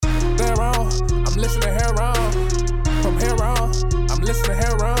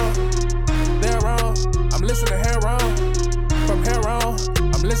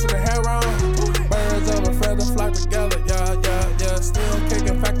to the hero. Birds of a feather flock together, yeah. Still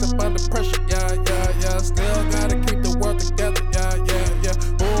kicking facts up under pressure, yeah. Still gotta keep the world together, yeah.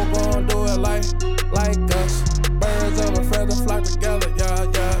 Who gon' do it like us? Birds of a feather flock together,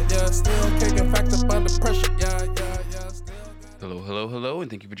 yeah. Still kicking facts up under pressure, yeah. Hello, and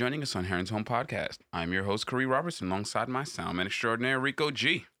thank you for joining us on Heron's Home Podcast. I'm your host, Corey Robertson, alongside my soundman extraordinaire, Rico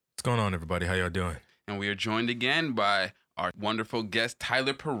G. What's going on, everybody? How y'all doing? And we are joined again by our wonderful guest,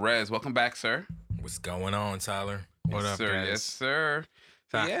 Tyler Perez. Welcome back, sir. What's going on, Tyler? What up, sir? Guys? Yes, sir.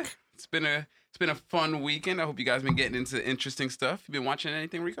 So, yeah, it's been a fun weekend. I hope you guys been getting into interesting stuff. You been watching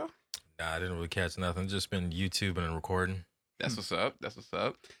anything, Rico? Nah, I didn't really catch nothing. Just been YouTubing and recording. That's what's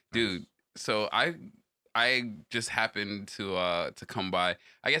up. Dude, so I just happened to come by.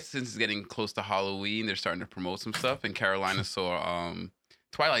 I guess since it's getting close to Halloween, they're starting to promote some stuff. And Carolina saw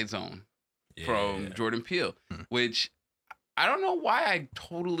Twilight Zone from Jordan Peele, which I don't know why I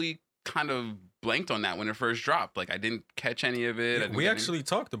totally kind of blanked on that when it first dropped. Like, I didn't catch any of it. We actually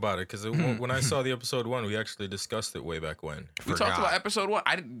talked about it because when I saw the episode 1, we actually discussed it way back when. We talked about episode 1.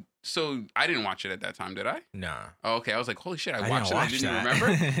 I didn't watch it at that time, did I? Nah. Oh, okay. I was like, holy shit, I watched it. I didn't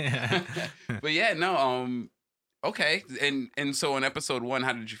remember. But yeah, no. Okay. And so on episode 1,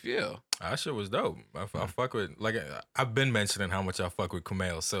 how did you feel? That shit was dope. I fuck with, like, I've been mentioning how much I fuck with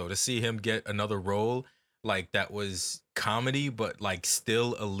Kumail. So to see him get another role like that was comedy, but like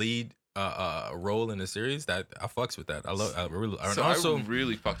still a lead role in the series, that I fucks with that. I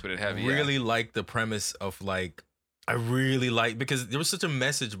really fucked with it heavy. Really like the premise of like, I really like, because there was such a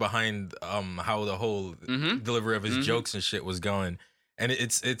message behind how the whole delivery of his jokes and shit was going, and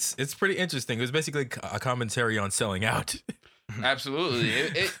it's pretty interesting. It was basically a commentary on selling out. Absolutely,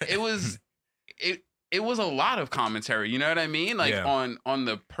 it was a lot of commentary. You know what I mean? Like on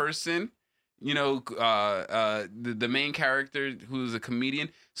the person. You know, the main character who's a comedian.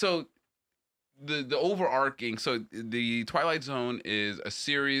 So the overarching, so the Twilight Zone is a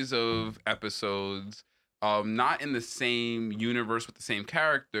series of episodes, not in the same universe with the same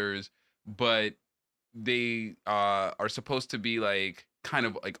characters, but they are supposed to be like kind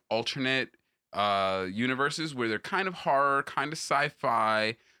of like alternate universes where they're kind of horror, kind of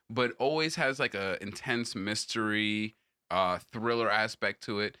sci-fi, but always has like a intense mystery, thriller aspect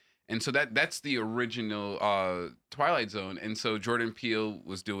to it. And so that's the original Twilight Zone. And so Jordan Peele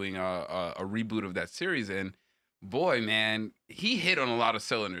was doing a reboot of that series. And boy, man, he hit on a lot of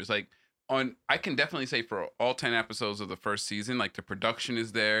cylinders. Like I can definitely say for all 10 episodes of the first season, like the production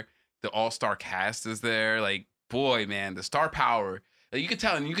is there, the all-star cast is there. Like, boy, man, the star power. Like, you could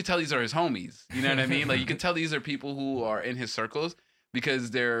tell these are his homies. You know what I mean? Like, you could tell these are people who are in his circles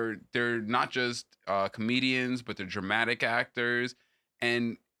because they're not just comedians, but they're dramatic actors.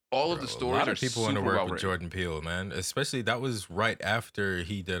 And all of the stories, a lot of people want to work with Jordan Peele, man. Especially that was right after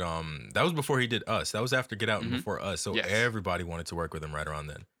he did that was before he did Us. That was after Get Out and before Us. So everybody wanted to work with him right around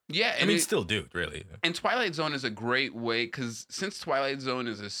then. Yeah, I mean, still do, really. And Twilight Zone is a great way because since Twilight Zone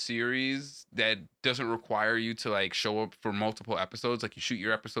is a series that doesn't require you to like show up for multiple episodes, like you shoot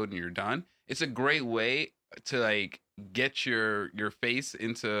your episode and you're done. It's a great way to like get your face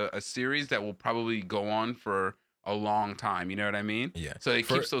into a series that will probably go on for a long time, you know what I mean? Yeah. So it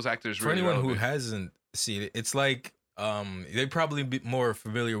keeps those actors really for anyone relevant. who hasn't seen it, it's like they probably be more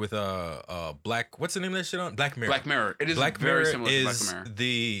familiar with what's the name of that shit on? Black Mirror. Black Mirror. It is Black very Mirror similar to Black Mirror.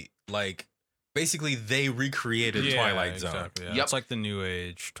 The like basically they recreated Twilight Zone. Exactly, yeah. It's like the new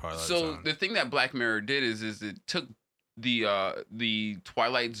age Twilight Zone. So the thing that Black Mirror did is it took the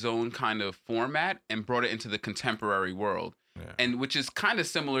Twilight Zone kind of format and brought it into the contemporary world. Yeah. And which is kind of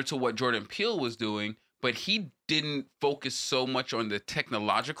similar to what Jordan Peele was doing, but he didn't focus so much on the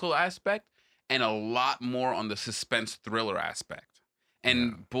technological aspect and a lot more on the suspense thriller aspect.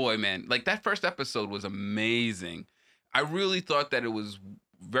 And boy, man, like that first episode was amazing. I really thought that it was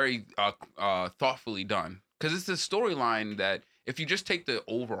very thoughtfully done because it's a storyline that if you just take the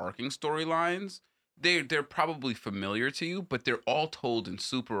overarching storylines, they're probably familiar to you, but they're all told in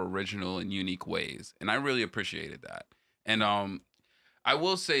super original and unique ways. And I really appreciated that. And I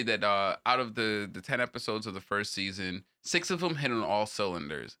will say that out of the 10 episodes of the first season, 6 of them hit on all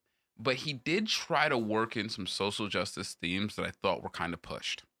cylinders. But he did try to work in some social justice themes that I thought were kind of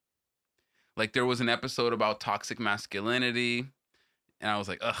pushed. Like there was an episode about toxic masculinity, and I was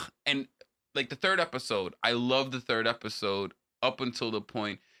like, ugh. And like the third episode, I love the third episode up until the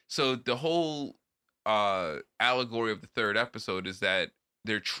point. So the whole allegory of the third episode is that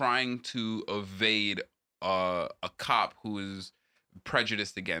they're trying to evade a cop who is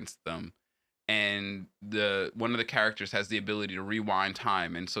prejudiced against them, and one of the characters has the ability to rewind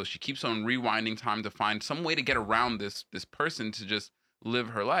time, and so she keeps on rewinding time to find some way to get around this person to just live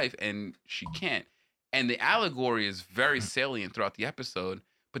her life, and she can't. And the allegory is very salient throughout the episode.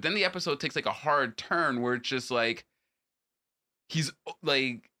 But then the episode takes like a hard turn where it's just like he's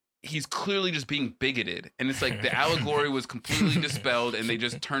clearly just being bigoted. And it's like the allegory was completely dispelled and they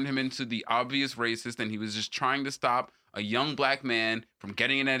just turned him into the obvious racist, and he was just trying to stop a young black man from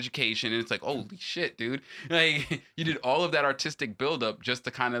getting an education. And it's like, holy shit, dude. Like, you did all of that artistic buildup just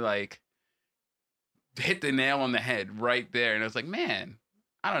to kind of like hit the nail on the head right there. And I was like, man,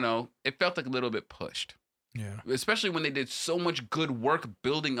 I don't know. It felt like a little bit pushed. Yeah. Especially when they did so much good work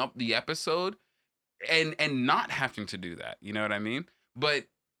building up the episode and not having to do that. You know what I mean? But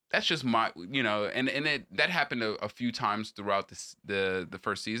that's just my, and that happened a few times throughout the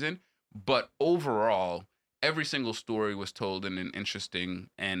first season. But overall, every single story was told in an interesting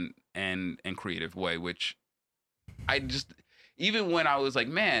and creative way, which I just, even when I was like,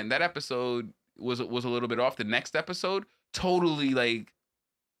 man, that episode was a little bit off, the next episode totally like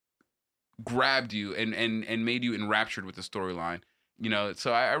grabbed you and made you enraptured with the storyline.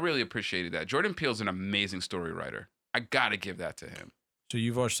 So I really appreciated that. Jordan Peele's an amazing story writer. I gotta give that to him. So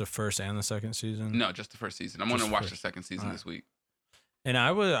you've watched the first and the second season? No, just the first season. I'm going to watch the second season this week. And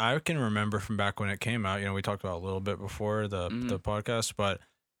I can remember from back when it came out, we talked about it a little bit before the podcast, but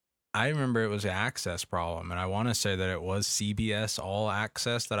I remember it was an access problem, and I want to say that it was CBS All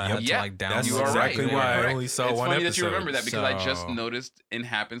Access that I had to like download. That's exactly why I only saw one episode. It's funny that you remember that, because I just noticed in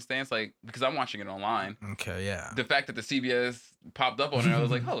happenstance, like, because I'm watching it online. Okay, yeah. The fact that the CBS popped up on it, I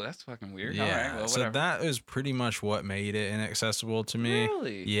was like, oh, that's fucking weird. Yeah, all right, well, so that is pretty much what made it inaccessible to me.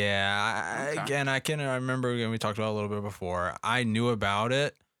 Really? Yeah. I remember when we talked about it a little bit before. I knew about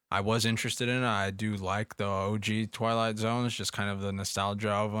it. I was interested in it. I do like the OG Twilight Zones, just kind of the nostalgia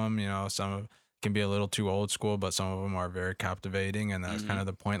of them. Some of can be a little too old school, but some of them are very captivating. And that's kind of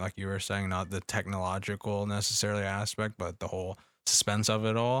the point, like you were saying, not the technological necessarily aspect, but the whole suspense of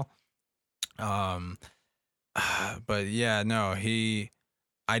it all. But yeah, no,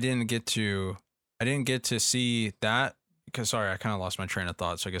 I didn't get to see that because, sorry, I kind of lost my train of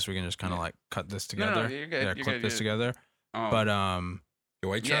thought. So I guess we can just kind of like cut this together. No, you're good. Yeah, you're clip good, this together. But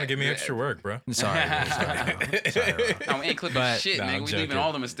why you trying to give me extra work, bro? Sorry. No, we ain't clipping shit, man. We leaving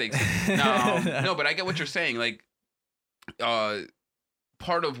all the mistakes. No, but I get what you're saying. Like,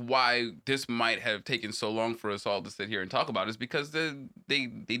 part of why this might have taken so long for us all to sit here and talk about is because they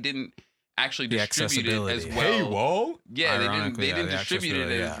didn't actually distribute it as well. Hey, whoa. Yeah, they didn't distribute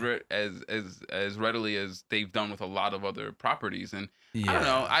it as readily as they've done with a lot of other properties. And I don't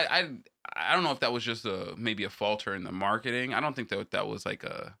know. I don't know if that was just maybe a falter in the marketing. I don't think that was like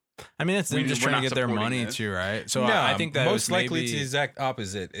a. I mean, it's them just trying to get their money too, right? So I think that most likely it's the exact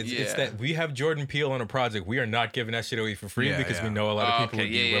opposite. It's that we have Jordan Peele on a project. We are not giving that shit away for free because we know a lot of people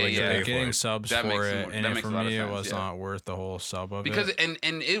would be willing to pay for getting it. Subs for it, and for me, it was not worth the whole sub of it. And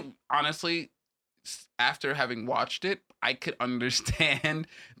it honestly, after having watched it, I could understand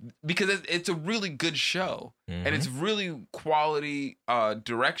because it's a really good show and it's really quality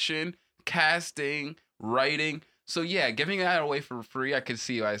direction, casting, writing. So yeah, giving that away for free, I could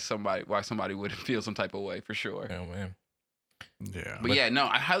see why somebody would feel some type of way for sure. Oh man. Yeah. But yeah, no,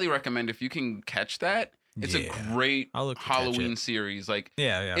 I highly recommend if you can catch that. It's a great Halloween series. Like,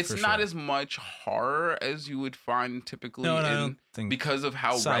 it's not as much horror as you would find typically because of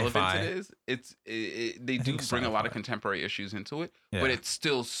how relevant it is. They do bring a lot of contemporary issues into it, but it's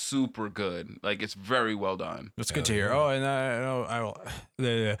still super good. Like, it's very well done. It's good to hear. Oh, and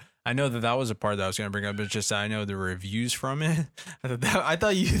I know that was a part that I was going to bring up. It's just I know the reviews from it. I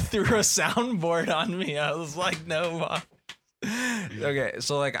thought you threw a soundboard on me. I was like, no. Okay,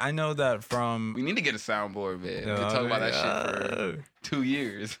 so like I know that from. We need to get a soundboard, man. We talk about that shit for 2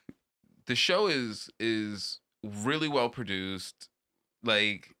 years. The show is really well produced.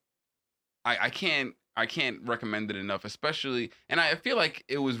 Like, I can't recommend it enough, especially, and I feel like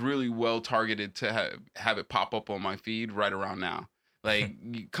it was really well targeted to have it pop up on my feed right around now.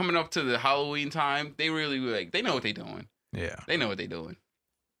 Like, coming up to the Halloween time, they really they know what they're doing. Yeah, they know what they're doing.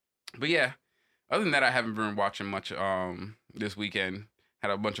 But yeah, other than that, I haven't been watching much this weekend.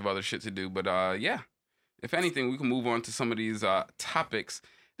 Had a bunch of other shit to do, but yeah. If anything, we can move on to some of these topics.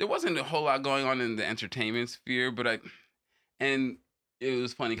 There wasn't a whole lot going on in the entertainment sphere, but and it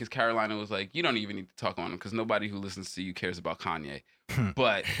was funny because Carolina was like, "You don't even need to talk on him because nobody who listens to you cares about Kanye."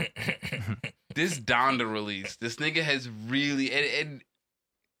 But this Donda release, this nigga has really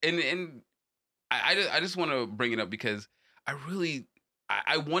and I just want to bring it up because I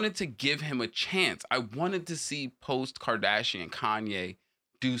wanted to give him a chance. I wanted to see post Kardashian Kanye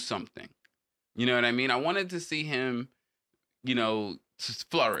do something. You know what I mean? I wanted to see him,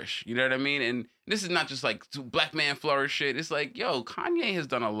 flourish. You know what I mean? And this is not just like black man flourish shit. It's like, yo, Kanye has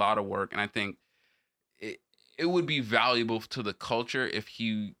done a lot of work, and I think it would be valuable to the culture if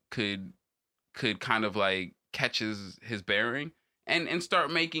he could kind of like catch his bearing and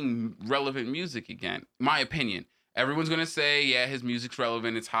start making relevant music again. My opinion. Everyone's gonna say, yeah, his music's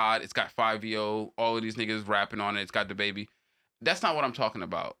relevant, it's hot, it's got 5yo, all of these niggas rapping on it, it's got DaBaby. That's not what I'm talking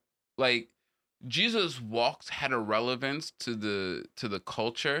about. Like, Jesus Walks had a relevance to the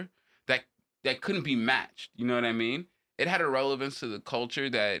culture that couldn't be matched. You know what I mean? It had a relevance to the culture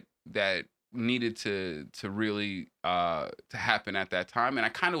that needed to really to happen at that time, and I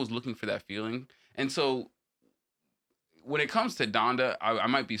kind of was looking for that feeling. And so when it comes to Donda, I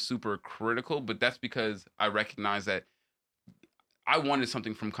might be super critical, but that's because I recognize that I wanted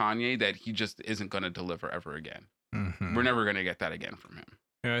something from Kanye that he just isn't going to deliver ever again. Mm-hmm. We're never going to get that again from him.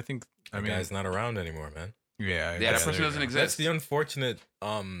 Yeah, I think that guy's not around anymore, man. Yeah, that person doesn't exist. That's the unfortunate.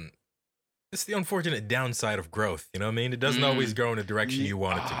 It's the unfortunate downside of growth. You know what I mean? It doesn't always grow in the direction you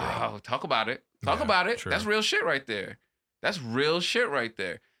want it to grow. Oh, talk about it. Talk about it. True. That's real shit right there. That's real shit right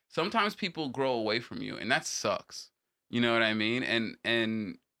there. Sometimes people grow away from you, and that sucks. You know what I mean?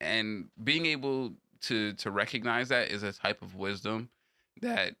 And being able to recognize that is a type of wisdom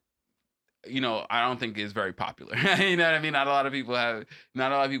that, you know, I don't think is very popular. You know what I mean? Not a lot of people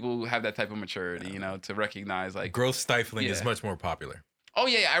have that type of maturity, you know, to recognize like growth stifling is much more popular. Oh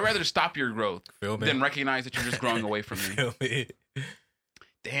yeah, I'd rather stop your growth than recognize that you're just growing away from me. Feel me?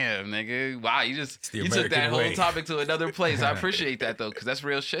 Damn, nigga. Wow, you took that whole topic to another place. I appreciate that though, because that's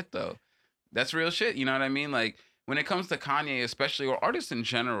real shit though. That's real shit. You know what I mean? Like when it comes to Kanye, especially, or artists in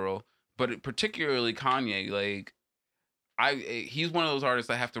general, but particularly Kanye, like he's one of those artists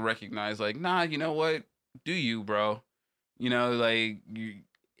I have to recognize, like, nah, you know what? Do you, bro? You know, like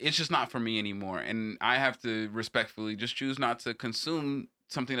it's just not for me anymore. And I have to respectfully just choose not to consume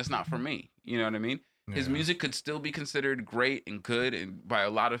something that's not for me. You know what I mean? Yeah. His music could still be considered great and good and by a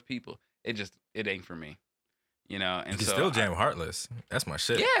lot of people. It ain't for me. You know, and you can still jam Heartless. That's my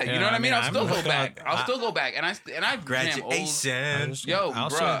shit. Yeah, you know what I mean? I'll still go back. I'll still go back. And I graduation. Yo,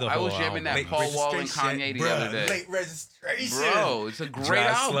 bro, I was jamming that Paul Wall and Kanye the other day. Late registration. Bro, it's a great Drive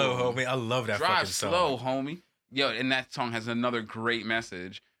album. Slow, homie. I love that fucking song. Drive Slow, homie. Yo, and that song has another great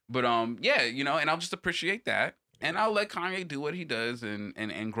message. But yeah, you know, and I'll just appreciate that, and I'll let Kanye do what he does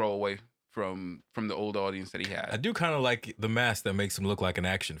and grow away from the old audience that he had. I do kind of like the mask that makes him look like an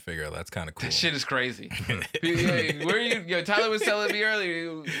action figure. That's kind of cool. That shit is crazy. Yeah, where you? Yo, Tyler was telling me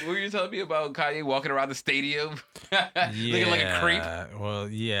earlier. Were you telling me about Kanye walking around the stadium looking like a creep? Well,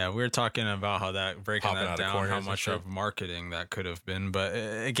 yeah, we were talking about how that breaking that down, how much of marketing that could have been. But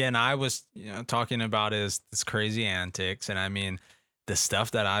again, I was talking about his crazy antics, and I mean, the stuff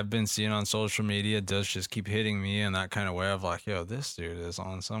that I've been seeing on social media does just keep hitting me in that kind of way of like, yo, this dude is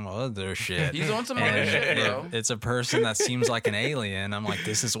on some other shit. He's on some other shit, bro. It's a person that seems like an alien. I'm like,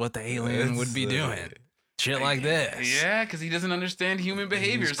 this is what the alien would be doing. Shit like this. Yeah, because he doesn't understand human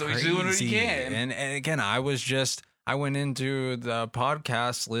behavior, so he's doing what he can. And again, I went into the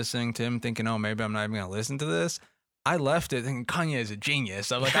podcast listening to him thinking, oh, maybe I'm not even going to listen to this. I left it thinking Kanye is a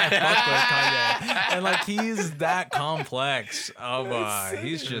genius. I'm like, I fuck with Kanye. And like, he's that complex of,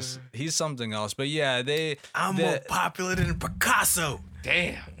 he's something else. But yeah, I'm more popular than Picasso.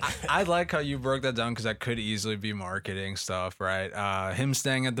 Damn. I like how you broke that down because that could easily be marketing stuff, right? Him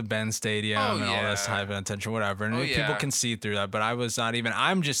staying at the Ben Stadium and all this type of attention, whatever. And people can see through that. But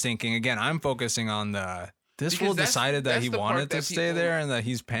I'm just thinking, again, I'm focusing on this fool decided that he wanted to stay there and that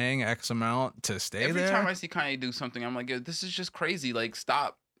he's paying X amount to stay there. Every time I see Kanye do something, I'm like, yo, this is just crazy. Like,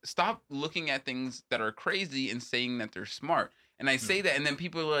 stop looking at things that are crazy and saying that they're smart. And I say that, and then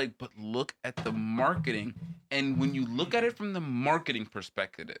people are like, but look at the marketing. And when you look at it from the marketing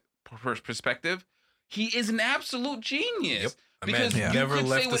perspective, he is an absolute genius. Yep. Because you can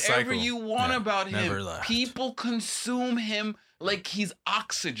say whatever you want about him. People consume him like he's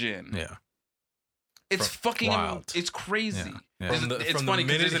oxygen. Yeah. It's fucking wild. It's crazy. Yeah. It's funny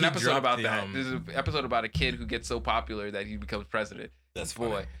because there's an episode about that. There's an episode about a kid who gets so popular that he becomes president. That's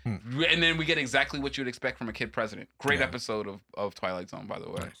boy. And then we get exactly what you would expect from a kid president. Great episode of Twilight Zone, by the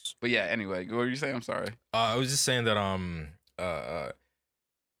way. Nice. But yeah, anyway, what were you saying? I'm sorry. I was just saying that I don't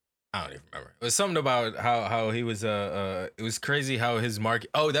even remember. It was something about how he was it was crazy how his market.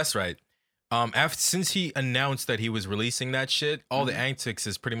 Oh, that's right. Since he announced that he was releasing that shit, all the antics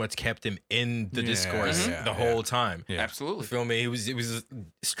has pretty much kept him in the discourse the whole time. Yeah. Absolutely. You feel me? He was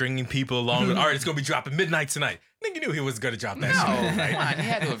stringing people along with, all right, it's gonna be dropping midnight tonight. Nigga knew he was gonna drop that No, shit. come on, he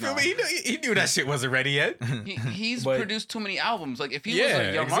had to have Feel me? known. He knew that shit wasn't ready yet. He's But- produced too many albums. Like if he was Yeah,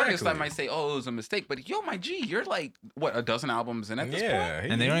 a young artist, I exactly. might say, "Oh, it was a mistake." But yo, my G, you're like what, a dozen albums in at this point? Yeah,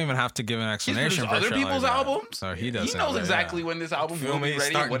 And they don't even have to give an He's explanation produced for other shit people's like that. albums. So he doesn't. He knows yeah. exactly when this album Feel will me? be ready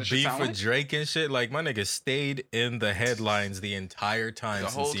and Starting what it should beef sound with like. Drake and shit. Like my nigga stayed in the headlines the entire time The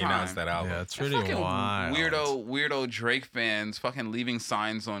since whole he announced time. that album. Yeah, it's And pretty fucking wild. weirdo Drake fans fucking leaving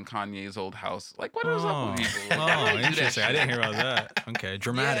signs on Kanye's old house. Like, what is up with people? Like, Oh, why do that interesting. I shit? didn't hear about that. Okay,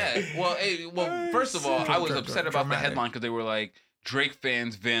 dramatic. Yeah. Well, first of all, I was upset about the Dramatic. headline because they were like, Drake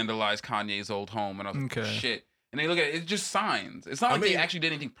fans vandalized Kanye's old home, and I was like, Okay. shit. And they look at it, it's just signs. It's not I like they mean, actually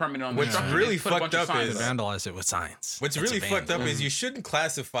did anything permanent on the what's structure. really They put a fucked bunch of up signs is- up. Vandalize it with science. What's That's really fucked up vandalism. is you shouldn't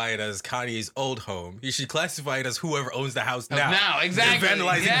classify it as Kanye's old home. You should classify it as whoever owns the house now. Now, exactly. You're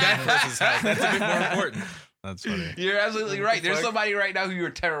vandalizing Yeah. that person's house. That's a bit more important. That's funny. You're absolutely right. There's fuck? somebody right now who you're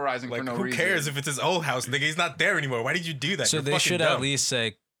terrorizing Like, for no who reason. cares if it's his old house, nigga? He's not there anymore. Why did you do that? So You're they fucking should dumb. at least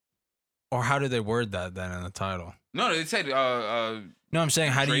say, or how do they word that then in the title? No, they said No, I'm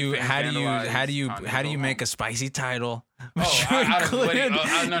saying how do Drake you fans how do you vandalized how do you Kanye's how do you old make home. a spicy title? Oh, you out of what?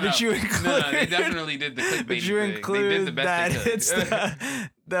 include- No. but you No, include- they definitely did the clickbait But you thing. include They did the best that they could. it's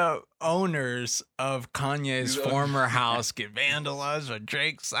the owners of Kanye's These former house get vandalized or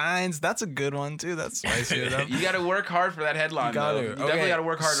Drake signs. That's a good one too. That's spicy enough. You got to work hard for that headline. You gotta. though. You Okay. definitely got to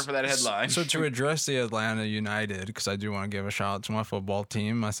work harder for that headline. So to address the Atlanta United, because I do want to give a shout out to my football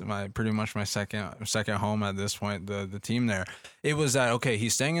team, my pretty much my second home at this point, the team there. It was that okay?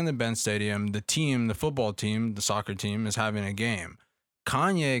 He's staying in the Ben Stadium. The football team, the soccer team, is having a game.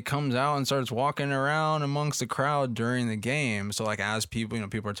 Kanye comes out and starts walking around amongst the crowd during the game. So like as people,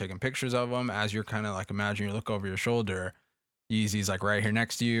 people are taking pictures of him. As you're kind of like imagine you look over your shoulder, Yeezy's like right here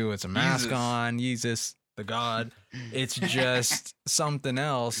next to you. It's a mask Yeezus. on. Yeezus, the God. It's just something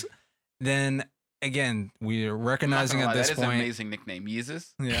else. Then again, we're I'm not recognizing gonna at lie, this that is an point. amazing nickname,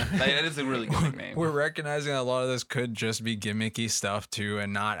 Yeezus. Yeah. Like, that is a really good nickname. We're recognizing that a lot of this could just be gimmicky stuff too,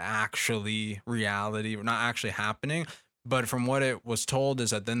 and not actually reality, not actually happening. But from what it was told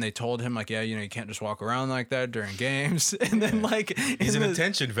is that then they told him like, yeah, you can't just walk around like that during games, and then like He's in an the-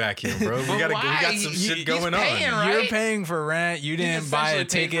 attention vacuum, bro. We But got why? some He's shit going paying, on. right? You're paying for rent. You He's didn't buy a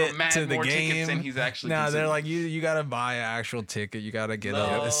essentially paid for ticket mad to the more tickets game. than he's actually No, they're consumed. like you got to buy an actual ticket. You got to get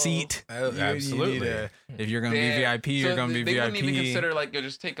No. a seat. Oh, You absolutely. need if you're gonna Yeah. be VIP, you're So gonna be they VIP. wouldn't even consider like, yo,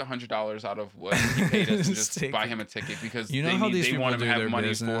 just take $100 out of what he paid us and Just just take buy it. him a ticket because You know they, how need, these they people want him do to have their money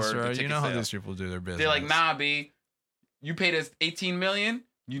business, for the right? ticket You know how sale. these people do their business. They're like, nah, B, you paid us $18 million.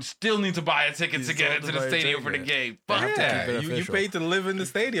 You still need to buy a ticket You to still get have to into the buy a stadium for the ticket. game. They Fuck have to that. keep it You official. paid to live in the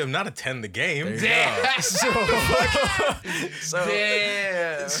stadium, not attend the game. There you Damn. So,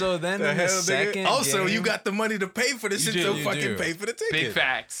 Damn. so then The in the hell, nigga? second Also, you game- got the money to pay for this You shit, do, so you fucking do. pay for the ticket. Big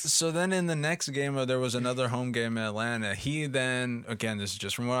facts. So then in the next game, there was another home game in Atlanta. He then, again, this is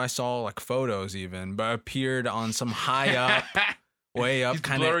just from what I saw, like photos even, but appeared on some high up, way up, He's the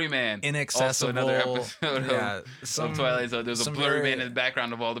kind of blurry man. inaccessible. Also another episode yeah, of Twilight Zone. There's a some blurry very- man in the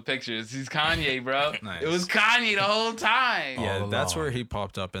background of all the pictures. He's Kanye, bro. Nice. It was Kanye the whole time. Yeah, all that's along. where he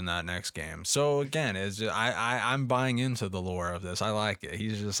popped up in that next game. So again, it's just, I'm buying into the lore of this. I like it.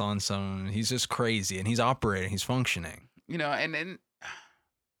 He's just on some. He's just crazy, and he's operating. He's functioning. You know, and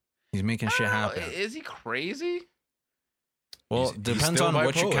He's making shit I don't know, happen. Is he crazy? Well, He's depends still on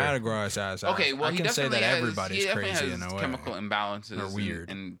what you bipolar. categorize as. Okay, well, I he can say definitely that has, everybody's he definitely crazy has in a way. chemical imbalances Or weird.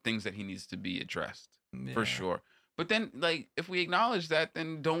 and things that he needs to be addressed Yeah. for sure. But then, like, if we acknowledge that,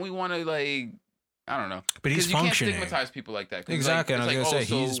 then don't we want to like, I don't know, But he's 'Cause you functioning. can't stigmatize people like that. 'Cause, Exactly. Like, and I was it's gonna like,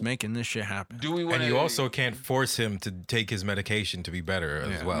 say oh, he's so making this shit happen. Do we want And you also can't force him to take his medication to be better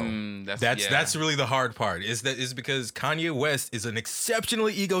as Yeah. well. That's really the hard part. Is because Kanye West is an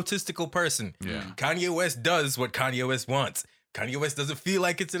exceptionally egotistical person. Yeah. Kanye West does what Kanye West wants. Kanye West doesn't feel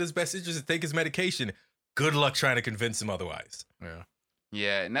like it's in his best interest to take his medication. Good luck trying to convince him otherwise. Yeah.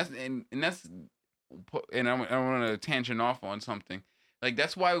 Yeah, and I want to tangent off on something. Like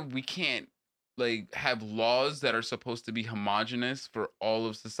that's why we can't like have laws that are supposed to be homogenous for all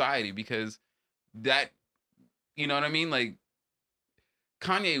of society because that, you know what I mean? Like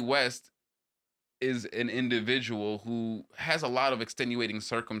Kanye West is an individual who has a lot of extenuating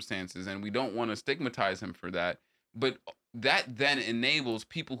circumstances, and we don't want to stigmatize him for that. But that then enables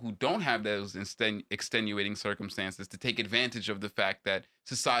people who don't have those extenuating circumstances to take advantage of the fact that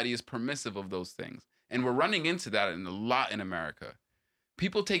society is permissive of those things. And we're running into that a lot in America.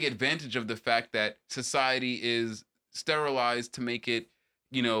 People take advantage of the fact that society is sterilized to make it,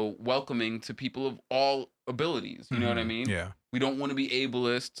 welcoming to people of all abilities. You know what I mean? Yeah. We don't want to be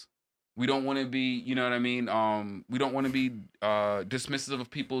ableist. We don't want to be, you know what I mean? We don't want to be dismissive of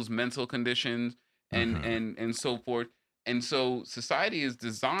people's mental conditions. and so forth. And so society is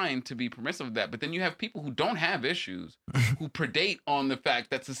designed to be permissive of that. But then you have people who don't have issues, who predate on the fact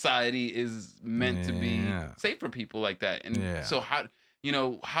that society is meant to be safe for people like that. And so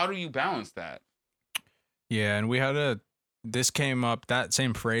how do you balance that? Yeah, and we had this came up, that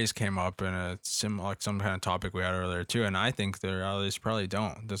same phrase came up in a some kind of topic we had earlier too. And I think the realities probably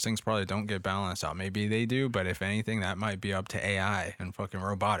don't. Those things probably don't get balanced out. Maybe they do, but if anything, that might be up to AI and fucking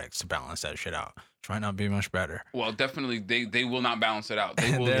robotics to balance that shit out. Which might not be much better. Well, definitely they will not balance it out.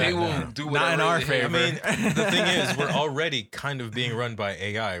 They will do whatever. Not in our favor. I mean, the thing is, we're already kind of being run by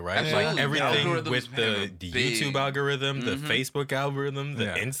AI, right? Absolutely. Like everything Algorithms with the YouTube algorithm, the Facebook algorithm, the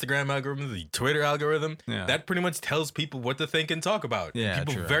Instagram algorithm, the Twitter algorithm. That pretty much tells people what to think and talk about. Yeah,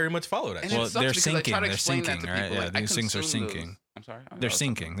 people true. very much follow that. And Well, it sucks they're because I try to syncing. They're explain that syncing, to right? people. Yeah, Like, I these things are consume syncing. those. I'm sorry. They're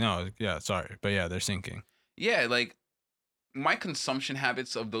syncing. No, yeah, sorry. But yeah, they're syncing. Yeah, like my consumption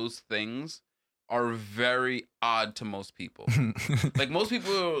habits of those things are very odd to most people. Like most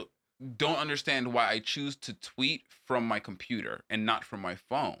people don't understand why I choose to tweet from my computer and not from my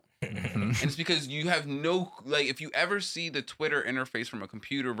phone. And it's because you have no, like, if you ever see the Twitter interface from a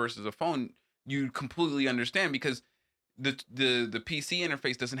computer versus a phone, you completely understand because the PC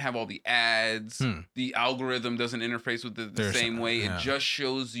interface doesn't have all the ads. The algorithm doesn't interface with the same way. It just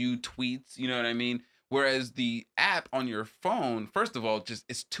shows you tweets. You know what I mean? Whereas the app on your phone, first of all, just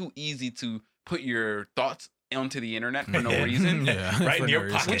it's too easy to put your thoughts onto the internet for no reason. Right in your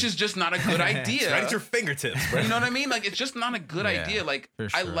pocket. Which is just not a good idea. Right at your fingertips, bro. You know what I mean? Like, it's just not a good idea. Like, for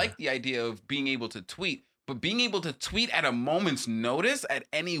I sure. like the idea of being able to tweet, but being able to tweet at a moment's notice at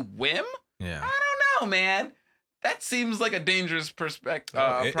any whim? Yeah. I don't know, man. That seems like a dangerous prospect.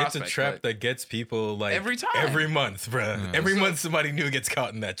 It's a trap that gets people like every time. every month, bro. Every month somebody new gets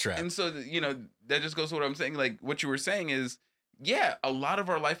caught in that trap. And so, that just goes to what I'm saying. Like, what you were saying is, yeah, a lot of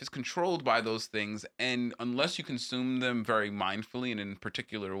our life is controlled by those things. And unless you consume them very mindfully and in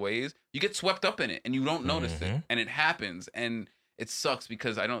particular ways, you get swept up in it and you don't notice it. And it happens. And it sucks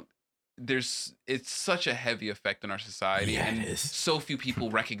because it's such a heavy effect on our society. Yeah, and it is. so few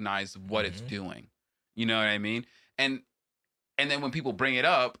people recognize what it's doing. You know what I mean? And then when people bring it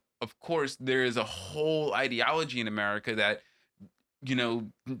up, of course, there is a whole ideology in America that,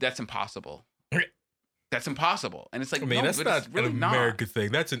 that's impossible. That's impossible. And it's like, I mean, no, that's but not it's really an American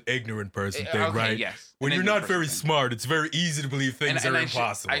thing. That's an ignorant person thing, okay, right? yes. When An you're not ignorant very person. smart, it's very easy to believe things are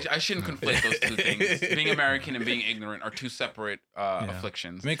impossible. I shouldn't conflate those two things. Being American and being ignorant are two separate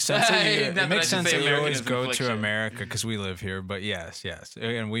afflictions. It makes sense that Not that I should say you American always is an go to affliction. America because we live here. But yes.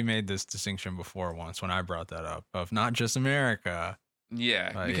 And we made this distinction before once when I brought that up of not just America.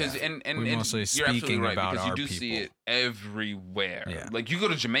 Yeah, because yeah. and We're mostly you're absolutely speaking right about because you our do see people. it everywhere. Yeah. Like you go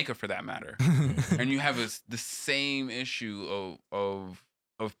to Jamaica for that matter, and you have the same issue of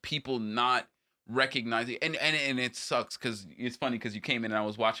people not recognizing and it sucks because it's funny because you came in and I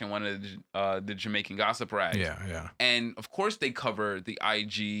was watching one of the Jamaican gossip rags. Yeah. And of course they cover the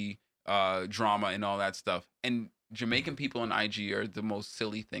IG drama and all that stuff. And Jamaican people on IG are the most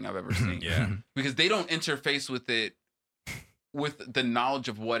silly thing I've ever seen. Yeah. Because they don't interface with it with the knowledge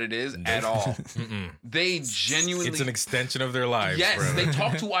of what it is at all. They genuinely It's an extension of their lives. yes, bro. they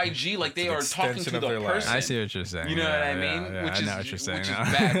talk to IG like they are talking extension to of the their lives. person. I see what you're saying. You know what I Yeah, mean? yeah, Which I is know what you're saying which now.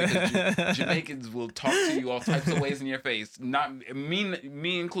 is bad because Jamaicans will talk to you all types of ways in your face. Not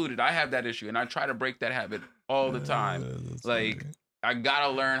me included. I have that issue, and I try to break that habit all the time. Like I gotta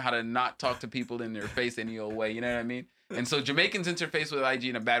learn how to not talk to people in their face any old way. You know what I mean? And so Jamaicans interface with IG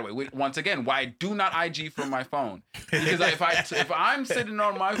in a bad way. Once again, why I do not IG from my phone because if I'm sitting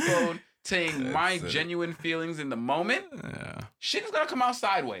on my phone saying my genuine feelings in the moment, shit is gonna come out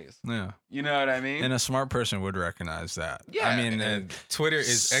sideways. Yeah. You know what I mean? And a smart person would recognize that. Yeah. I mean, And Twitter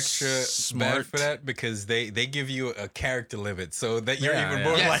is extra smart bad for that because they give you a character limit so that you're even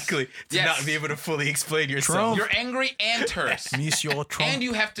more Yes. likely to Yes. not be able to fully explain yourself. You're angry and terse. Monsieur Trump. And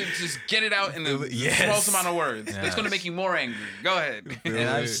you have to just get it out in the Yes. smallest amount of words. Yes. It's going to make you more angry. Go ahead.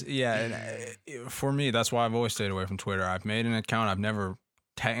 And for me, that's why I've always stayed away from Twitter. I've made an account.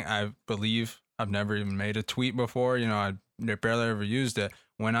 I believe I've never even made a tweet before. I barely ever used it.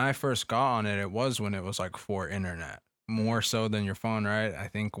 When I first got on it, it was when it was like for internet. More so than your phone, right? I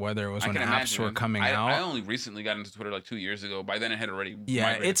think whether it was when apps were coming out. I only recently got into Twitter like 2 years ago. By then it had already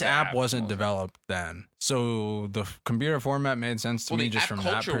migrated its to app apps wasn't mostly. developed then. So the computer format made sense to me the just app from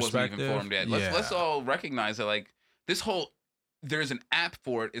that culture wasn't perspective. even formed yet. Let's all recognize that like this whole there's an app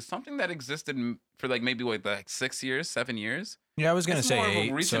for it is something that existed for like maybe like 6 years, 7 years. Yeah, I was gonna It's say more 8.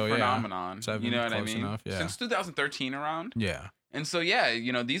 of a recent so phenomenon. 7, you know what I close mean? enough, yeah. Since 2013 around. Yeah. And so yeah,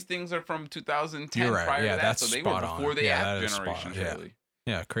 these things are from 2010 You're right. prior Yeah, to that. that's So they spot were on. before the Yeah, app that is spot generation, on. Yeah. really.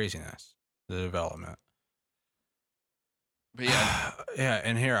 Yeah, craziness. the development. But yeah, Yeah,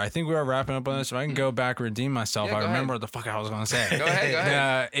 and here I think we are wrapping up on this. If I can go back redeem myself, Yeah, I go remember ahead. what the fuck I was gonna say. Go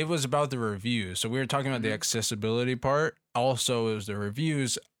ahead. It was about the reviews. So we were talking about the accessibility part. Also, it was the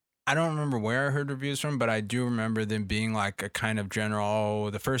reviews. I don't remember where I heard reviews from, but I do remember them being like a kind of general. Oh,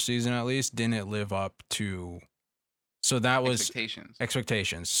 the first season at least didn't live up to. So that was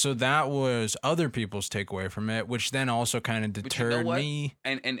expectations. So that was other people's takeaway from it, which then also kind of But you know deterred what? me.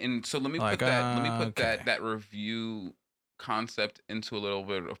 And so let me Like, put that. Let me put okay. that review concept into a little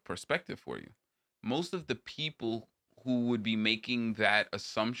bit of perspective for you. Most of the people who would be making that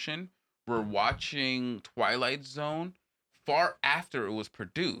assumption were watching Twilight Zone far after it was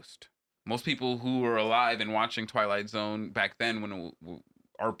produced. Most people who were alive and watching Twilight Zone back then when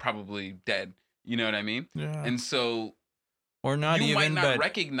are probably dead. You know what I mean? Yeah. And so Or not you even, might not but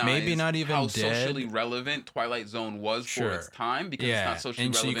recognize maybe not even how dead. socially relevant Twilight Zone was for its Sure. time because it's not socially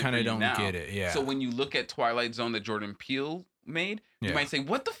and so relevant you kind for of you don't now. get it. Yeah. So when you look at Twilight Zone that Jordan Peele made, you Yeah. might say,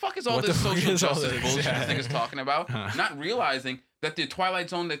 "What the fuck is all What this the fuck social is all justice this?" bullshit Yeah. this nigga's talking about?" Huh. Not realizing that the Twilight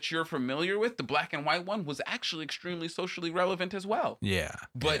Zone that you're familiar with, the black and white one, was actually extremely socially relevant as well. Yeah.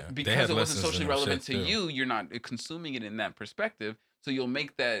 But Yeah. They because had it wasn't lessons in socially them relevant shit, to too. you, you're not consuming it in that perspective. So you'll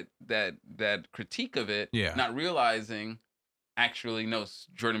make that critique of it, Yeah. not realizing actually no,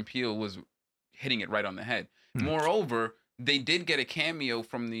 Jordan Peele was hitting it right on the head. Hmm. Moreover, they did get a cameo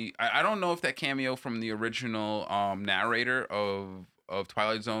from the I don't know if that cameo from the original narrator of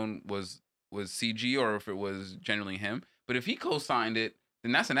Twilight Zone was CG or if it was genuinely him. But if he co-signed it,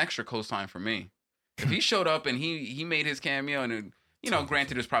 then that's an extra co-sign for me. If he showed up and he made his cameo and it,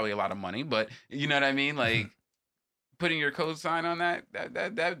 granted there's probably a lot of money, but you know what I mean, like putting your co-sign on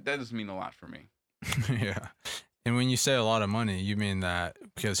that does mean a lot for me. Yeah. And when you say a lot of money, you mean that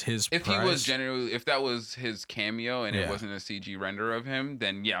because his If price? he was if that was his cameo and it Yeah. wasn't a CG render of him,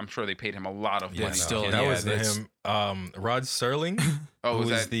 then yeah, I'm sure they paid him a lot of Yeah, money. no, still, that yeah, was that's- him. Rod Serling, Oh, who was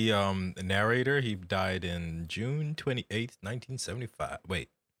was that the narrator. He died in June 28th, 1975. Wait.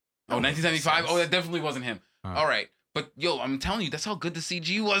 1975? Oh, that definitely wasn't him. Huh. All right. But yo, I'm telling you, that's how good the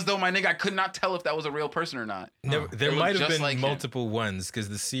CG was, though, my nigga. I could not tell if that was a real person or not. There It might looked have just been like him. multiple ones because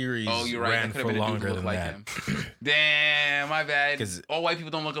the series Oh, you're right. ran That could for have been a dude longer who than looked like that. him. Damn, my bad. 'Cause- All white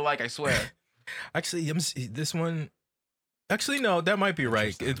people don't look alike, I swear. Actually, this one. Actually, no, that might be right.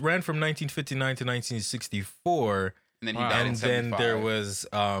 Interesting. It ran from 1959 to 1964, And then he Wow. died in and then 75. there was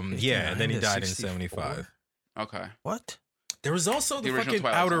and then he 59 to died in 64? 75. Okay. What? There was also The the, original fucking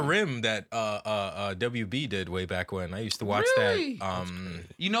Twilight Outer Zone. Rim that WB did way back when. I used to watch Really? that.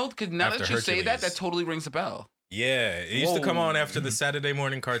 You know, because now that After you say that Hercules. totally rings a bell. Yeah, it used to come Whoa. on after the Saturday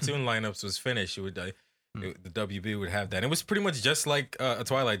morning cartoon lineups was finished. It would the WB would have that. It was pretty much just like a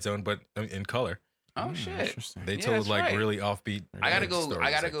Twilight Zone, but in color. Oh, shit. Interesting. They Yeah, told that's like right. really offbeat. I gotta go. stories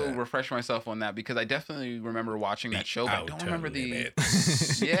I gotta like go that. refresh myself on that because I definitely remember watching that show, but I don't Outer remember the.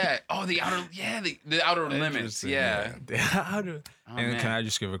 Limits. Yeah. Oh, the outer. Yeah, the outer limits. Interesting, Yeah. How do- Oh, and man. can I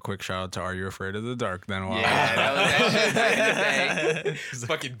just give a quick shout out to Are You Afraid of the Dark? Then while Yeah, that was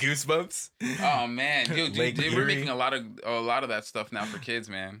Fucking goosebumps. Oh man, dude, Lake we're Erie. making a lot of that stuff now for kids,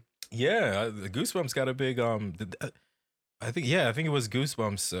 man. Yeah, the Goosebumps got a big I think it was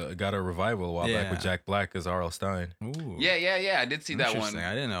Goosebumps got a revival a while back with Yeah. Jack Black as R.L. Stein. Ooh, Yeah. I did see that interesting. one.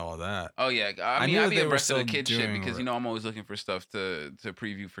 I didn't know all that. Oh yeah, I mean, knew I'd that be they were abreast of the still kid shit doing because it. I'm always looking for stuff to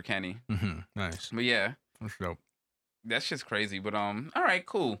preview for Kenny. Nice. But yeah, That's dope. that's just crazy. But all right,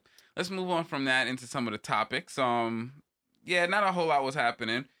 cool. Let's move on from that into some of the topics. Yeah, not a whole lot was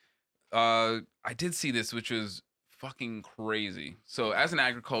happening. I did see this, which was fucking crazy. So as an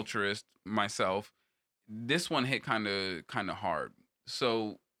agriculturist myself, this one hit kind of hard.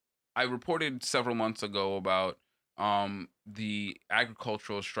 So I reported several months ago about the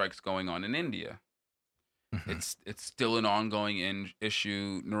agricultural strikes going on in India. It's still an ongoing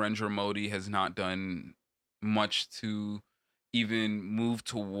issue. Narendra Modi has not done much to even move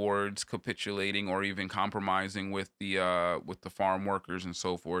towards capitulating or even compromising with the farm workers and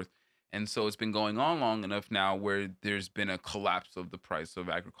so forth. And so it's been going on long enough now where there's been a collapse of the price of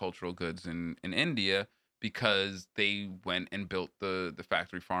agricultural goods in India because they went and built the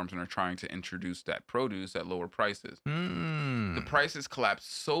factory farms and are trying to introduce that produce at lower prices. The prices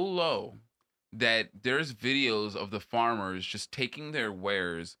collapsed so low that there's videos of the farmers just taking their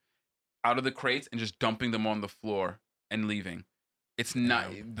wares out of the crates and just dumping them on the floor and leaving. It's not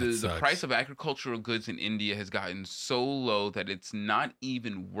the sucks. price of agricultural goods in India has gotten so low that it's not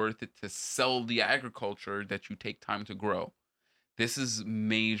even worth it to sell the agriculture that you take time to grow. This is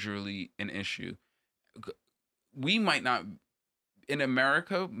majorly an issue. We might not in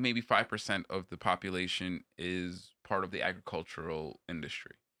America, maybe 5% of the population is part of the agricultural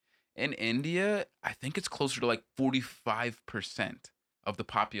industry. In India, I think it's closer to like 45% of the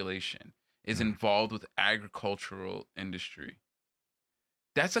population is involved with agricultural industry.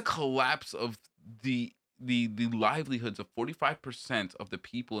 That's a collapse of the livelihoods of 45% of the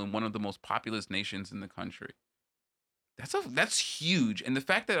people in one of the most populous nations in the country. That's huge. And the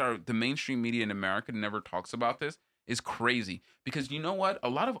fact that the mainstream media in America never talks about this is crazy, because you know what? A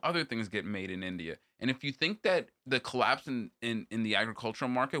lot of other things get made in India. And if you think that the collapse in the agricultural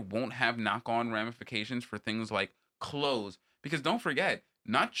market won't have knock-on ramifications for things like clothes, because don't forget,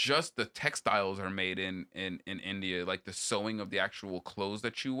 not just the textiles are made in India, like the sewing of the actual clothes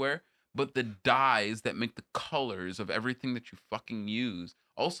that you wear, but the dyes that make the colors of everything that you fucking use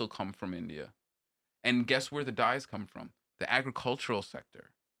also come from India. And guess where the dyes come from? The agricultural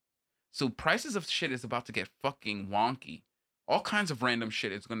sector. So prices of shit is about to get fucking wonky. All kinds of random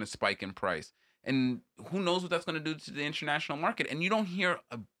shit is going to spike in price. And who knows what that's going to do to the international market. And you don't hear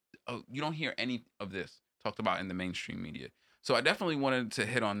any of this talked about in the mainstream media. So I definitely wanted to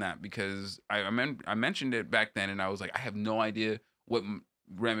hit on that, because I mentioned it back then, and I was like, I have no idea what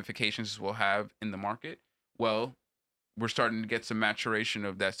ramifications this will have in the market. Well, we're starting to get some maturation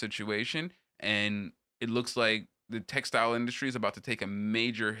of that situation, and it looks like the textile industry is about to take a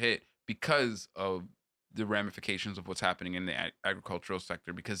major hit because of the ramifications of what's happening in the agricultural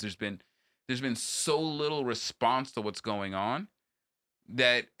sector, because there's been so little response to what's going on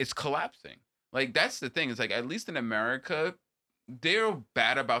that it's collapsing. Like, that's the thing. It's like, at least in America, they're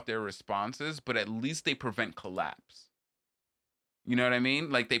bad about their responses, but at least they prevent collapse. You know what I mean?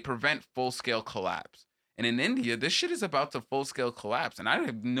 Like, they prevent full-scale collapse. And in India, this shit is about to full-scale collapse. And I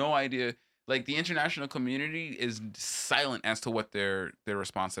have no idea. Like, the international community is silent as to what their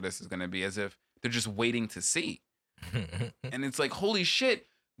response to this is going to be, as if they're just waiting to see. And it's like, holy shit.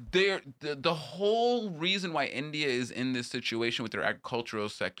 The whole reason why India is in this situation with their agricultural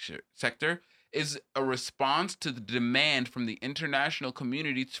sector is a response to the demand from the international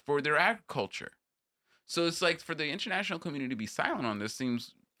community for their agriculture. So it's like, for the international community to be silent on this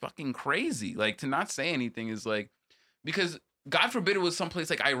seems fucking crazy. Like, to not say anything is like, because God forbid it was someplace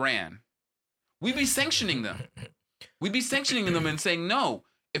like Iran. We'd be sanctioning them. We'd be sanctioning them and saying, no,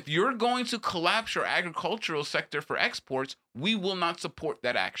 if you're going to collapse your agricultural sector for exports, we will not support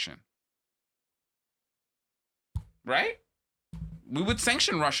that action. Right? We would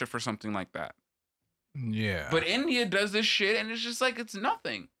sanction Russia for something like that. Yeah. But India does this shit, and it's just like, it's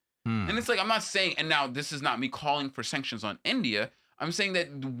nothing. And it's like, I'm not saying, and now this is not me calling for sanctions on India. I'm saying that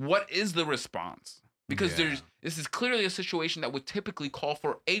what is the response? Because this is clearly a situation that would typically call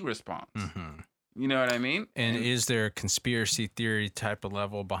for a response. You know what I mean? And is there a conspiracy theory type of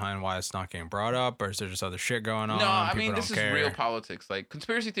level behind why it's not getting brought up, or is there just other shit going on? No, I mean, People this don't is care? real politics. Like,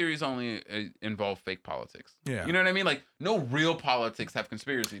 conspiracy theories only involve fake politics. Yeah. You know what I mean? Like, no real politics have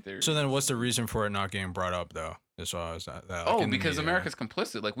conspiracy theories. So then what's the reason for it not getting brought up, though? That's why I was because America's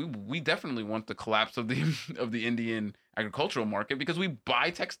complicit. Like, we definitely want the collapse of the Indian agricultural market, because we buy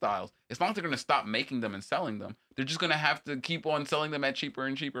textiles. It's not like they're going to stop making them and selling them. They're just going to have to keep on selling them at cheaper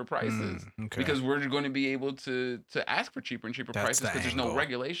and cheaper prices, because we're going to be able to ask for cheaper and cheaper prices, because there's no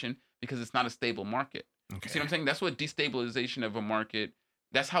regulation, because it's not a stable market. You see what I'm saying? That's what destabilization of a market.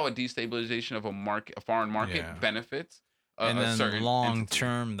 That's how a destabilization of a foreign market benefits. And then long entity.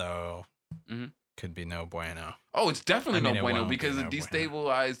 term, though, could be no bueno. Oh, it's definitely no bueno, won't be because a no bueno.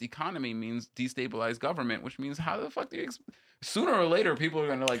 destabilized economy means destabilized government, which means how the fuck do you sooner or later people are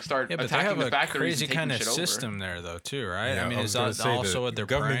gonna like start But attacking they the have a factories crazy and taking kind of shit over. system there, though, too, right? Yeah, I mean, I is was that gonna say also what they're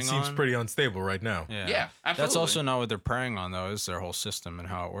government preying seems on? pretty unstable right now. Yeah, absolutely. That's also not what they're preying on, though, is their whole system and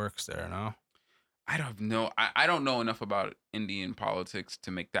how it works there, no? I don't know. I don't know enough about Indian politics to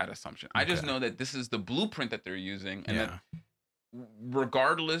make that assumption. I just know that this is the blueprint that they're using, and that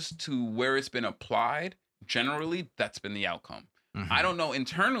regardless to where it's been applied, generally that's been the outcome. I don't know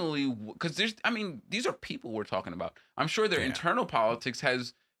internally, because these are people we're talking about. I'm sure their internal politics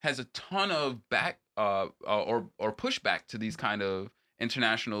has a ton of back or pushback to these kind of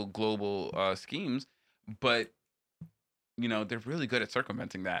international global schemes, but they're really good at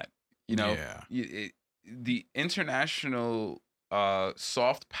circumventing that. The international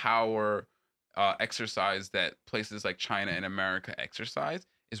soft power exercise that places like China and America exercise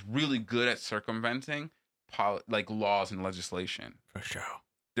is really good at circumventing laws and legislation. For sure.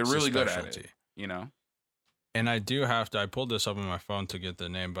 They're really good at it, And I pulled this up on my phone to get the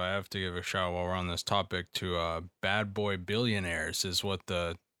name, but I have to give a shout while we're on this topic to Bad Boy Billionaires is what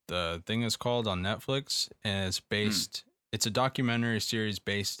the thing is called on Netflix. And it's based, it's a documentary series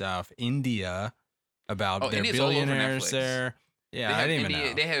based off India about their India's all over billionaires Netflix. there. Yeah, They I have didn't even Indian,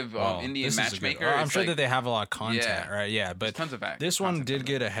 know. they have Well, Indian this is a good- Matchmaker. I'm It's sure like, that they have a lot of content, Yeah. right? Yeah, there's but tons of this one content did from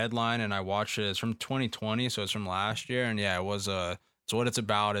get a headline, and I watched it. It's from 2020, so it's from last year, and yeah, it was So what it's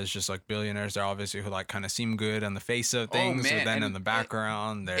about is just like billionaires. They're obviously who like kind of seem good on the face of things, man, but then and in the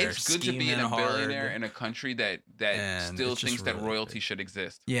background, they're It's good to be scheming a hard. billionaire in a country that And still it's just thinks that really royalty big. should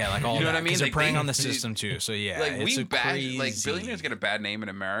exist. Yeah, like all You know that. what I mean? Because they're Like, preying they- on the system too. So yeah, Like it's we a bash, crazy. like billionaires get a bad name in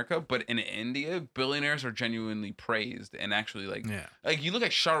America, but in India, billionaires are genuinely praised and actually like Yeah. like you look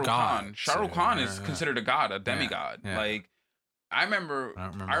at Shah Rukh God, Khan. Shah Rukh Khan is yeah. considered a god, a demigod. yeah. Like I remember I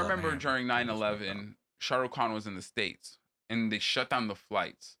don't remember I that remember name. during 9/11, Shah Rukh Khan was in the States and they shut down the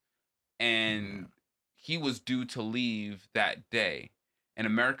flights. And he was due to leave that day. And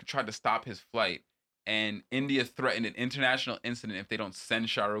America tried to stop his flight. And India threatened an international incident if they don't send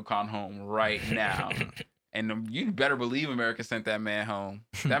Shah Rukh Khan home right now. And you better believe America sent that man home.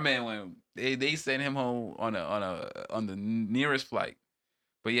 That man went. They sent him home on the nearest flight.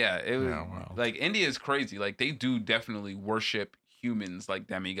 But yeah, it was wow. like India is crazy. Like they do definitely worship humans like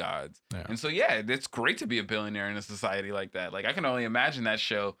demigods. Yeah. And so yeah, it's great to be a billionaire in a society like that. Like I can only imagine that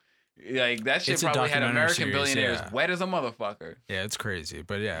show. Like that shit It's a probably had documentary American series, billionaires yeah. wet as a motherfucker. Yeah, it's crazy.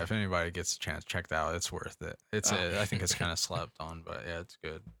 But yeah, if anybody gets a chance, check that out. It's worth it. I think it's kind of slept on, but yeah, it's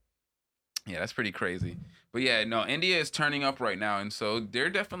good. Yeah, that's pretty crazy. But yeah, no, India is turning up right now, and so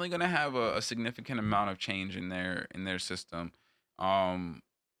they're definitely gonna have a significant amount of change in their system,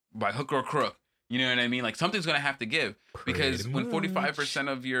 by hook or crook. You know what I mean? Like something's gonna have to give because Pretty when much. 45%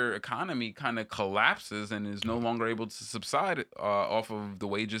 of your economy kind of collapses and is no longer able to subside off of the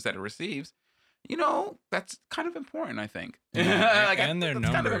wages that it receives, you know, that's kind of important, I think. Yeah, Like, and their that's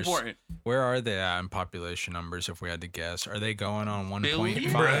kind of numbers. important. Where are they at in population numbers? If we had to guess, are they going on Billions?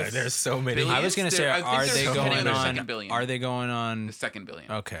 1.5? Bruh, there's so many. Billions? I was gonna say, I think are they're they coming going in their on? second billion. Are they going on? The second billion.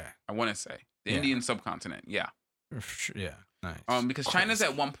 Okay. I want to say the Yeah. Indian subcontinent. Yeah. Yeah. Nice. Because China's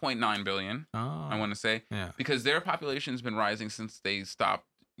at 1.9 billion. Oh, I want to say yeah. because their population's been rising since they stopped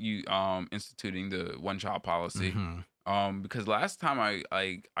instituting the one child policy. Mhm. Because last time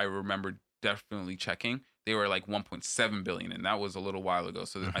I remember definitely checking, they were like 1.7 billion, and that was a little while ago.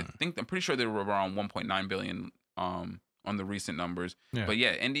 So I'm pretty sure they were around 1.9 billion on the recent numbers. Yeah. But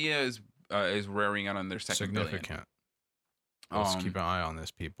yeah, India is rearing out on their second Significant. billion. Let's keep an eye on this,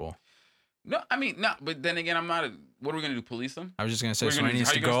 people. No, I mean no, but then again, I'm not. What are we gonna do? Police them? I was just gonna say, We're gonna- somebody needs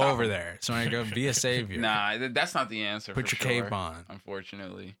how to you gonna go stop over them? there. Somebody go be a savior. Nah, that's not the answer. Put for your cape sure, on.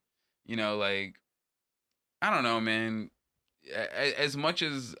 Unfortunately, you know, like I don't know, man. As much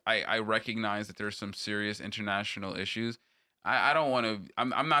as I recognize that there's some serious international issues, I don't want to.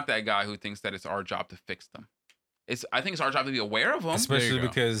 I'm not that guy who thinks that it's our job to fix them. I think it's our job to be aware of them. Especially go.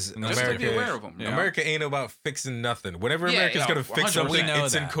 because Just to be aware of America, them. America ain't about fixing nothing. Whenever Yeah, America's yeah, gonna fix 100%. something, We know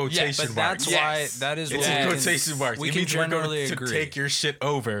it's in that. quotation But marks. that's Yes. why that is It's why in quotation marks. We It can means we're generally going to agree take your shit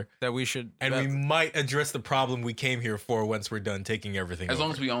over, that we should. and that- we might address the problem we came here for once we're done taking everything. As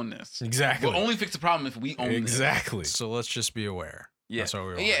long over. as we own this. Exactly. We'll only fix the problem if we own this. Exactly. So let's just be aware. Yeah. That's what we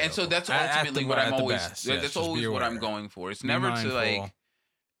want Yeah, to and go so for. that's At ultimately the- what at I'm the always. best, yes, That's just always be what I'm aware. going for. It's Be never to mindful. like.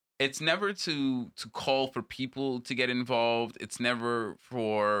 It's never to call for people to get involved. It's never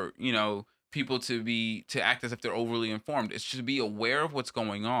for people to act as if they're overly informed. It's just to be aware of what's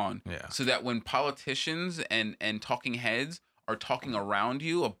going on. Yeah. So that when politicians and talking heads are talking around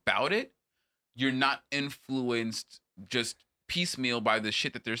you about it, you're not influenced just piecemeal by the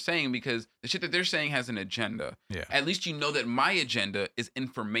shit that they're saying, because the shit that they're saying has an agenda. Yeah. At least you know that my agenda is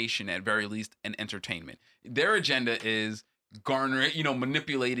information, at very least, and entertainment. Their agenda is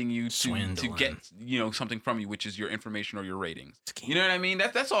manipulating you to Swindling. get something from you, which is your information or your ratings. You know what I mean?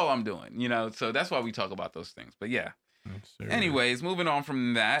 That's all I'm doing. So that's why we talk about those things. But yeah. Anyways, moving on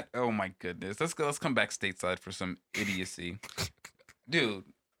from that. Oh my goodness. Let's come back stateside for some idiocy. Dude.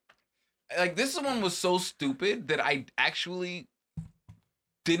 Like, this one was so stupid that I actually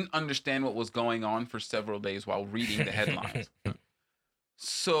didn't understand what was going on for several days while reading the headlines.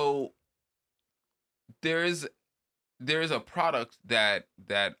 So there's a product that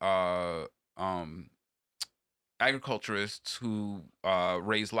agriculturists who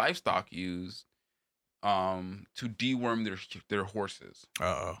raise livestock use to deworm their horses.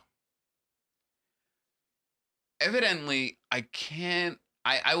 Uh-oh. Evidently,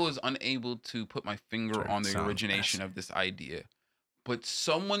 I was unable to put my finger on the Sounds origination messy. of this idea, but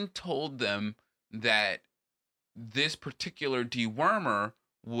someone told them that this particular dewormer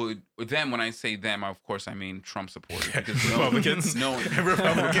would them, when I say them, of course I mean Trump supporters, because Republicans. no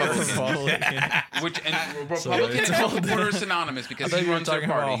Republicans. which and So Republicans it's and all supporters synonymous because I thought he you were runs their talking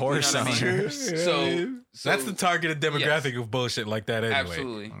party. about horse you know what I mean? owners. So That's the targeted demographic of bullshit like that anyway.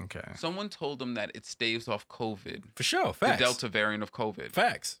 absolutely. Okay. Someone told them that it staves off COVID, For sure. the Facts. Delta variant of COVID,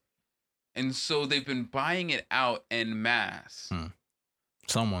 Facts. and so they've been buying it out en masse.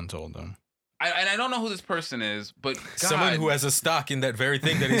 Someone told them. I don't know who this person is, but Someone God, who has a stock in that very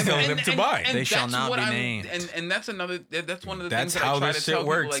thing that he's telling them to buy. They shall that's not what be I'm- named. And that's another. That's one of the That's things that how I try this to shit tell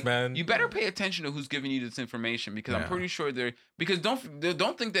works, people. Like, man. you better pay attention to who's giving you this information because I'm Yeah. pretty sure they're because don't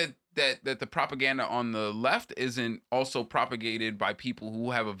think that the propaganda on the left isn't also propagated by people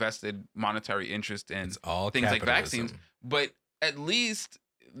who have a vested monetary interest in It's all things like capitalism. vaccines. But at least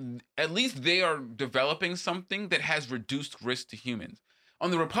they are developing something that has reduced risk to humans. On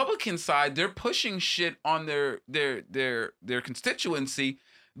the Republican side, they're pushing shit on their constituency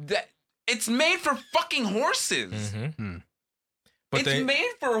that it's made for fucking horses. Mhm. But It's they,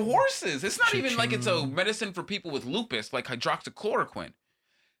 made for horses. It's not even like it's a Cha-ching. medicine for people with lupus, like hydroxychloroquine.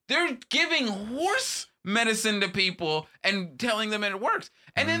 They're giving horse medicine to people and telling them that it works.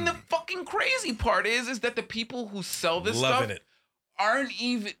 And then the fucking crazy part is that the people who sell this loving stuff it. aren't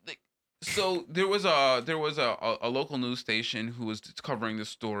even like. So there was a local news station who was covering this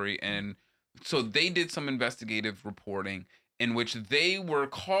story, and so they did some investigative reporting in which they were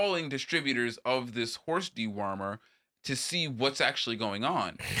calling distributors of this horse dewormer to see what's actually going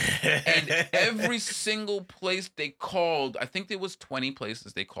on. And every single place they called, I think there was 20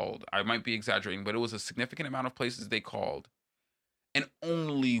 places they called. I might be exaggerating, but it was a significant amount of places they called. And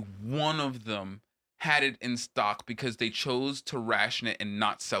only one of them had it in stock because they chose to ration it and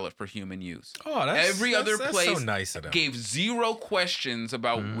not sell it for human use. Oh, Every other that's place so nice of them. Gave zero questions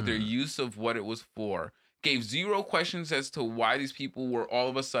about their use of what it was for. Gave zero questions as to why these people were all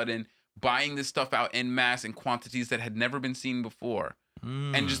of a sudden buying this stuff out en masse in quantities that had never been seen before.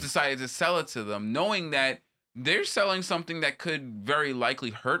 And just decided to sell it to them, knowing that they're selling something that could very likely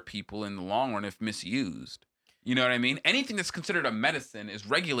hurt people in the long run if misused. You know what I mean? Anything that's considered a medicine is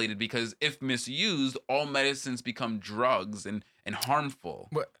regulated because if misused, all medicines become drugs and harmful.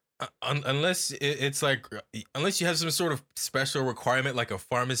 But unless it's like, unless you have some sort of special requirement, like a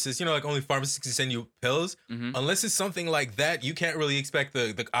pharmacist, like only pharmacists can send you pills. Mhm. Unless it's something like that, you can't really expect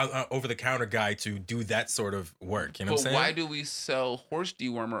the over the counter guy to do that sort of work. You know what I'm But saying? why do we sell horse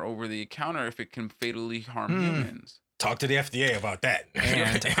dewormer over the counter if it can fatally harm humans? Talk to the FDA about that.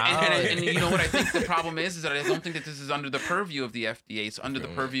 And you know what I think the problem is that I don't think that this is under the purview of the FDA. It's under the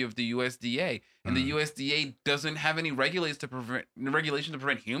purview of the USDA, and the USDA doesn't have any regulations to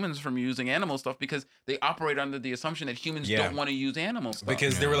prevent humans from using animal stuff because they operate under the assumption that humans don't want to use animal stuff.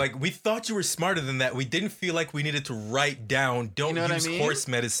 Because they were like, we thought you were smarter than that. We didn't feel like we needed to write down, don't know what I use mean? horse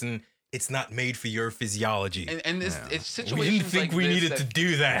medicine. It's not made for your physiology. and this it's situations We didn't think like we this needed that- to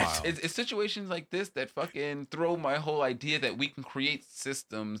do that. Wow. It's situations like this that fucking throw my whole idea that we can create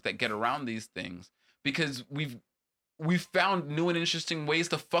systems that get around these things because we've found new and interesting ways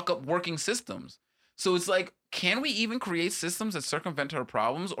to fuck up working systems. So it's like, can we even create systems that circumvent our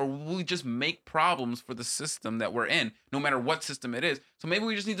problems, or will we just make problems for the system that we're in, no matter what system it is? So maybe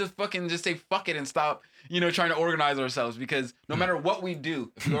we just need to fucking just say fuck it and stop, trying to organize ourselves, because no matter what we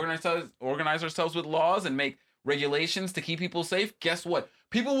do, if we organize ourselves with laws and make regulations to keep people safe, guess what?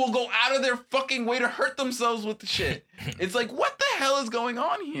 People will go out of their fucking way to hurt themselves with the shit. It's like, what the hell is going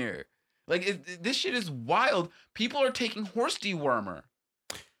on here? Like, this shit is wild. People are taking horse dewormer.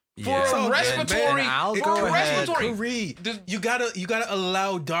 For It's all a good, respiratory, man. I'll for go a ahead. respiratory. Kareem, you gotta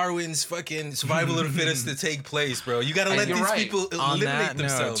allow Darwin's fucking survival of the fittest to take place, bro. You gotta let You're these right. people On eliminate that note,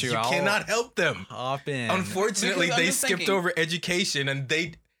 themselves. too, You I'll- cannot help them. Hop in. Unfortunately, Because I'm they just skipped thinking- over education, and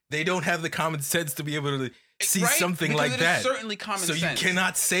they don't have the common sense to be able to see Right? something Because like it is that. certainly common So sense. you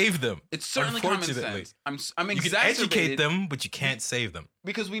cannot save them. It's certainly common Unfortunately. sense. I'm You can exacerbated educate them, but you can't save them.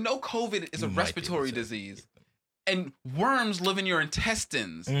 because we know COVID is You a might be able respiratory to. disease, and worms live in your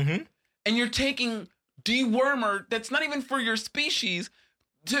intestines, Mm-hmm. and you're taking dewormer that's not even for your species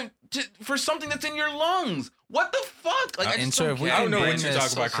for something that's in your lungs. What the fuck? Like, I And just so don't if we get I it. don't know bring what you're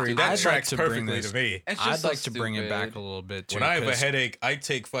this- talking about, Kareem. I'd That like tracks to bring perfectly this- to me. It's just I'd so like to bring it back stupid. a little bit too. When I have a 'cause headache, I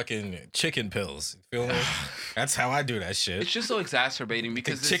take fucking chicken pills. Feel me? That's how I do that shit. It's just so exacerbating Take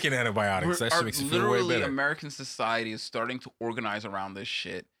because chicken antibiotics. That shit makes you feel way literally better. American society is starting to organize around this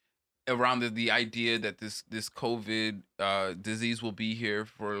shit, around the idea that this COVID disease will be here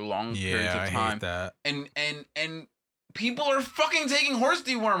for long periods yeah, of I time, hate that. and people are fucking taking horse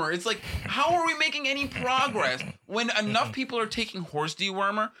dewormer. It's like, how are we making any progress when enough people are taking horse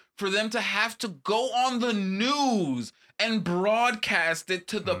dewormer for them to have to go on the news and broadcast it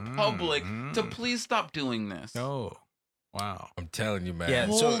to the public to please stop doing this? Oh, wow. I'm telling you, man. Yeah,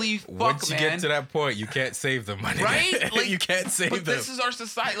 Holy fuck, once you man. get to that point, you can't save them, money. Right? Like, you can't save But them. this is our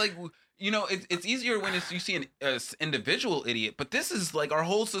society. Like, you know, it's easier when you see an individual idiot, but this is like our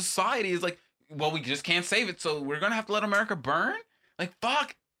whole society is like, well, we just can't save it, so we're gonna have to let America burn. Like,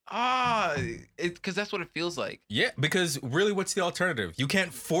 fuck. Because that's what it feels like. Yeah, because really, what's the alternative? You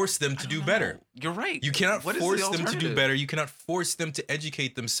can't force them to do better. You're right. You cannot What is force the them to do alternative? better. You cannot force them to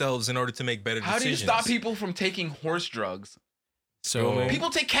educate themselves in order to make better How do you decisions. stop people from taking horse drugs? So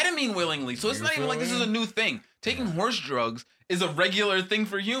People take ketamine willingly, so it's not even like this is a new thing. Taking horse drugs is a regular thing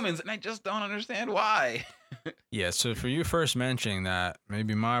for humans, and I just don't understand why. yeah, so for you first mentioning that,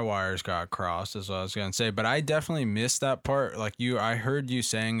 maybe my wires got crossed, is what I was gonna say. But I definitely missed that part. Like I heard you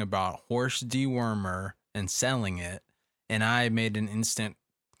saying about horse dewormer and selling it, and I made an instant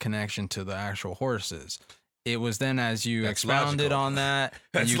connection to the actual horses. It was then as you That's expounded logical. on that and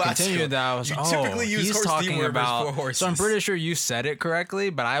That's you logical. continued that, I was You typically use he's horse talking dewormers about for horses. So I'm pretty sure you said it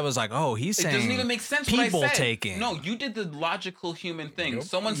correctly, but I was like, oh, he's It saying doesn't even make sense people what I said. taking. No, you did the logical human thing. Nope.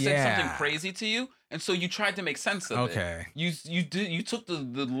 Someone said Yeah. something crazy to you, and so you tried to make sense of it. Okay. You took the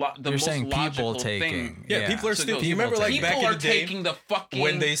You're most saying logical people taking. thing. Yeah, people are So still. go- You remember, like People back in are the day taking the fucking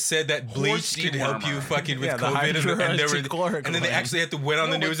when they said that horse bleach could help you dewormer. fucking with Yeah, the COVID, and they were, hydroxychloroquine. and then they actually had to went on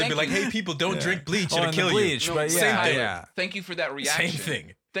No, the but news and be like, thank you. "Hey, people, don't Yeah. drink bleach; Oh, it'll and the kill bleach, you." but Same yeah, thing. yeah. Thank you for that reaction. Same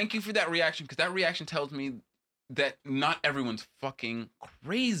thing. Thank you for that reaction, because that reaction tells me that not everyone's fucking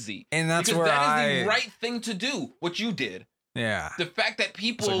crazy. And that's because where that is the right thing to do. What you did. Yeah. The fact that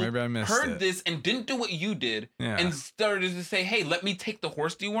people maybe I missed heard it. this and didn't do what you did Yeah. and started to say, "Hey, let me take the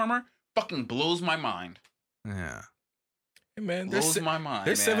horse dewormer," fucking blows my mind. Yeah. Hey, man, Blows my mind.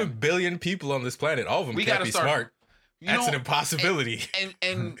 there's man. 7 billion people on this planet. All of them We can't gotta be start- smart. You That's know, an impossibility.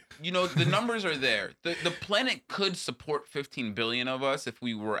 and you know the numbers are there. The planet could support 15 billion of us if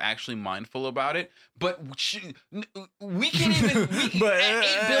we were actually mindful about it. But we can't even. But-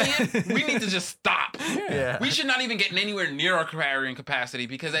 At 8 billion, we need to just stop. Yeah. We should not even get anywhere near our carrying capacity,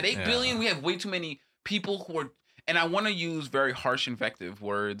 because at 8 Yeah. billion, we have way too many people who are. And I want to use very harsh invective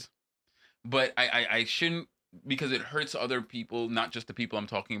words, but I shouldn't, because it hurts other people, not just the people I'm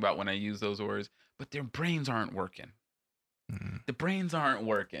talking about when I use those words. But their brains aren't working. The brains aren't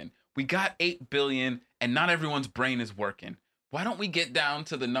working. We got 8 billion and not everyone's brain is working. Why don't we get down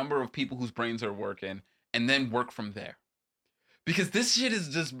to the number of people whose brains are working and then work from there? Because this shit is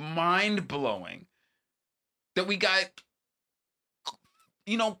just mind blowing. That we got,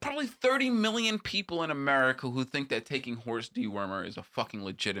 you know, probably 30 million people in America who think that taking horse dewormer is a fucking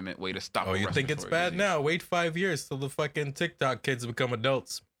legitimate way to stop. Oh, a you think it's respiratory bad disease. now? Wait 5 years till the fucking TikTok kids become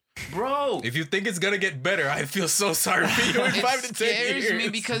adults. Bro. If you think it's gonna get better, I feel so sorry for you in 5 to 10 years. It scares me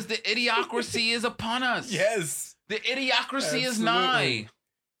because the idiocracy is upon us. yes, The idiocracy is Absolutely. nigh.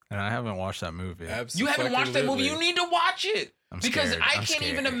 And I haven't watched that movie. You haven't watched that movie. You need to watch it. I'm Because scared. I I'm can't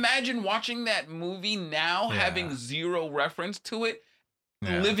even scared. imagine watching that movie now, Yeah. having zero reference to it,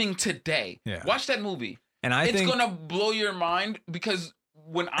 Yeah. living today. Yeah. Watch that movie. And I It's think gonna blow your mind, because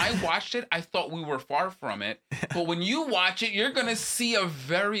when I watched it, I thought we were far from it. But when you watch it, you're gonna see a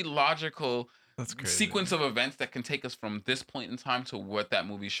very logical that's crazy. sequence of events that can take us from this point in time to what that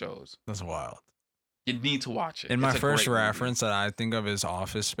movie shows. That's wild. You need to watch it. And my It's a first great movie. reference that I think of is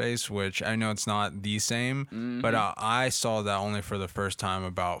Office Space, which I know it's not the same, but Mhm. I saw that only for the first time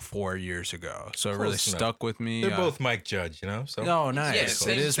about 4 years ago. So it really Close enough. stuck with me. They're both Mike Judge, you know. So No, nice. Yeah, it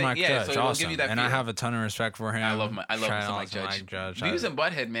same- is same- Mike yeah, Judge. so it'll give Awesome. you that And I feel. have a ton of respect for him. I love Mike Shout out Judge. to Mike Judge. Beavis and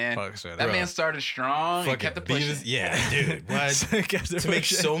Butthead, man. Fucks with That it. man started strong and fucking kept it pushing. Beavis, yeah, dude. What? To make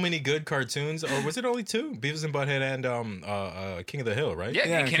so many good cartoons, or was it only 2? Beavis and Butthead and King of the Hill, right? Yeah,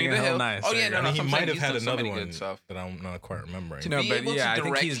 Yeah, King of the Hill. nice. Oh There yeah, you no, go. no. I mean, he I'm might saying have he's had done so another many one good stuff. that I'm not quite remembering. To No, be but able yeah, I to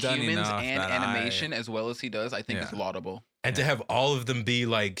think direct he's done humans enough and that animation as well as he does, I think is Yeah. laudable. And to have all of them be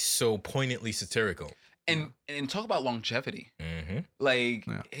like so poignantly satirical. And talk about longevity. Mm-hmm. Like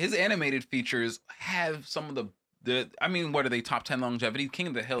Yeah. his animated features have some of the I mean, what are they, top 10 longevity? King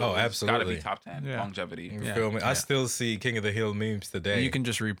of the Hill Oh, has gotta be absolutely. top 10 Yeah. longevity. You Yeah, feel me? yeah. I still see King of the Hill memes today. You can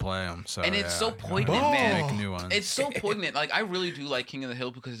just replay them. So And it's so yeah, you know, poignant, man. Make new ones. It's so poignant. Like, I really do like King of the Hill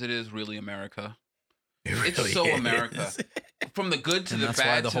because it is really America. It It's really so is. America. From the good to And the that's why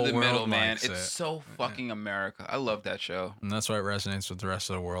bad the to whole the world middle, man. likes It's it. so fucking America. I love that show. And that's why it resonates with the rest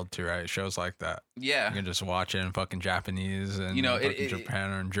of the world too, right? Shows like that. Yeah. You can just watch it in fucking Japanese and You know, it- fucking it-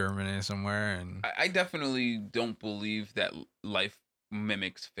 Japan or in Germany somewhere. And I definitely don't believe that life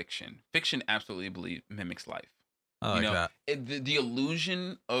mimics fiction. Fiction absolutely mimics life. I like that. The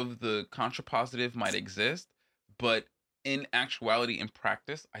illusion of the contrapositive might exist, but in actuality, in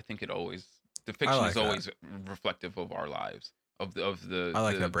practice, I think the fiction is always reflective of our lives, of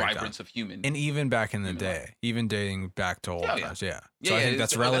the vibrance of human. And even back in the day, even dating back to old times, So I think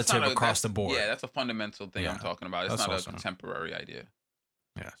that's relative across the board. Yeah, that's a fundamental thing I'm talking about. It's not a contemporary idea.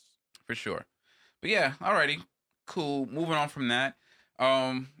 Yes. For sure. But yeah, alrighty. Cool. Moving on from that.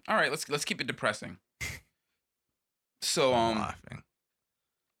 All right, let's keep it depressing. So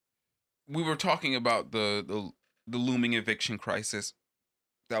we were talking about the looming eviction crisis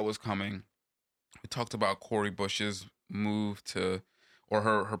that was coming. We talked about Cori Bush's move or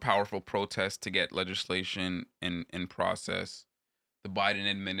her powerful protest to get legislation in process. The Biden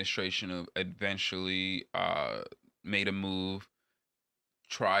administration eventually made a move,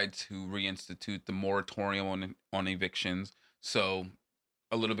 tried to reinstitute the moratorium on evictions. So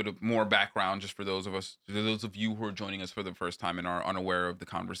a little bit of more background just for those of you who are joining us for the first time and are unaware of the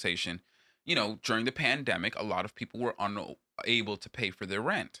conversation. During the pandemic, a lot of people were unable to pay for their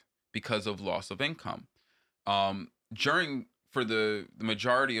rent because of loss of income. For the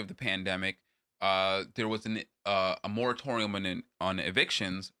majority of the pandemic, there was a moratorium on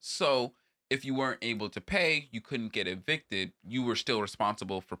evictions. So if you weren't able to pay, you couldn't get evicted. You were still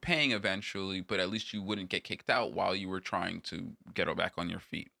responsible for paying eventually, but at least you wouldn't get kicked out while you were trying to get back on your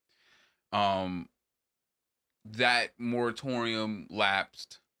feet. That moratorium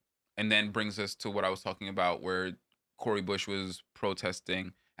lapsed, and then brings us to what I was talking about, where Cori Bush was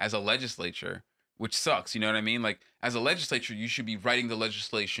protesting as a legislature, which sucks. You know what I mean? Like, as a legislature, you should be writing the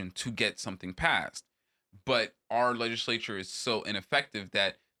legislation to get something passed. But our legislature is so ineffective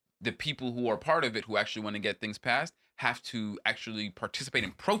that the people who are part of it, who actually want to get things passed, have to actually participate in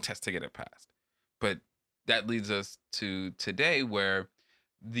protest to get it passed. But that leads us to today, where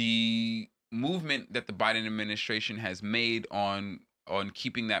the movement that the Biden administration has made on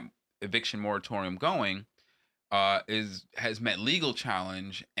keeping that eviction moratorium going has met legal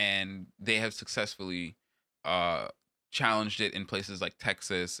challenge, and they have successfully challenged it in places like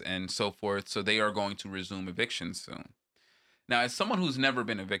Texas and so forth. So they are going to resume evictions soon. Now, as someone who's never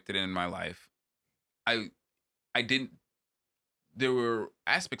been evicted in my life, there were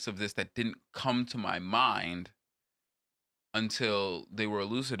aspects of this that didn't come to my mind until they were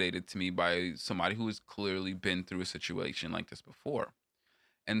elucidated to me by somebody who has clearly been through a situation like this before.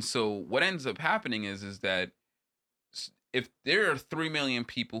 And so what ends up happening is that if there are 3 million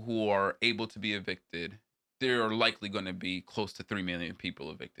people who are able to be evicted, there are likely going to be close to 3 million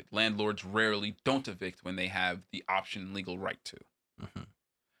people evicted. Landlords rarely don't evict when they have the option and legal right to. Mm-hmm.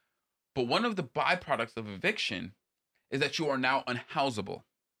 But one of the byproducts of eviction is that you are now unhousable.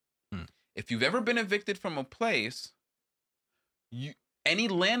 If you've ever been evicted from a place, any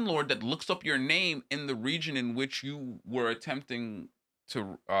landlord that looks up your name in the region in which you were attempting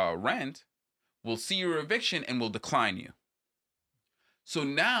to rent will see your eviction and will decline you. So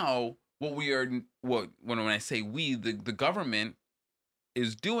now when I say we, the government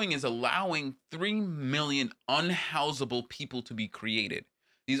is doing is allowing 3 million unhousable people to be created.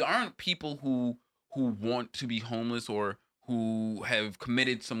 These aren't people who want to be homeless or who have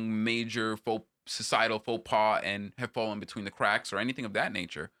committed some major societal faux pas and have fallen between the cracks or anything of that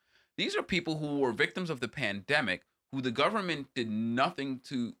nature. These are people who were victims of the pandemic, who the government did nothing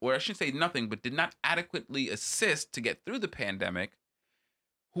to, or I shouldn't say nothing, but did not adequately assist to get through the pandemic,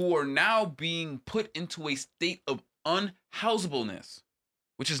 who are now being put into a state of unhousableness,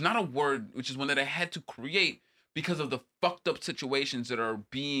 which is not a word, which is one that I had to create because of the fucked up situations that are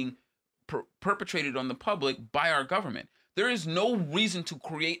being perpetrated on the public by our government. There is no reason to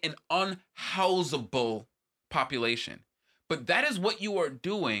create an unhousable population. But that is what you are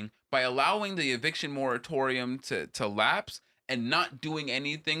doing by allowing the eviction moratorium to lapse and not doing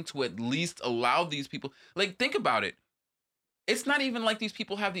anything to at least allow these people. Like, think about it. It's not even like these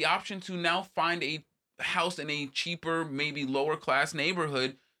people have the option to now find a house in a cheaper, maybe lower class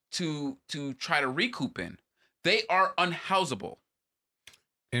neighborhood to try to recoup in. They are unhousable.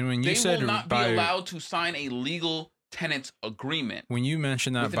 And when you said they will not be allowed to sign a legal tenant agreement. When you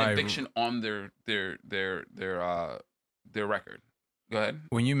mentioned that with an eviction on their record. Go ahead.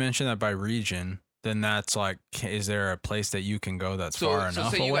 When you mention that by region, then that's like, is there a place that you can go that's far enough away?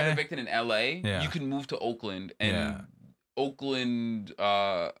 So say you got evicted in LA, you can move to Oakland, and Oakland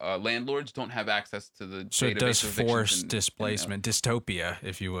landlords don't have access to the database. So it does force displacement, dystopia,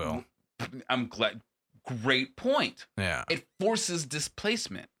 if you will. I'm glad. Great point. Yeah. It forces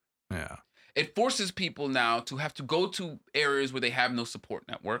displacement. Yeah. It forces people now to have to go to areas where they have no support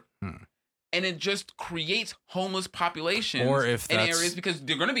network. and it just creates homeless populations Or if in that's- areas because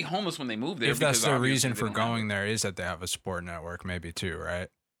they're going to be homeless when they move there. If that's because the obviously reason they for don't have going it. there, is that they have a support network, maybe too, right?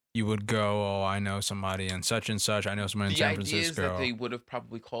 You would go, oh, I know somebody in such and such. I know somebody in The San idea is Francisco. that they would have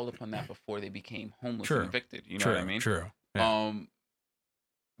probably called upon that before they became homeless True. and evicted. You know True, what I mean? True. Yeah.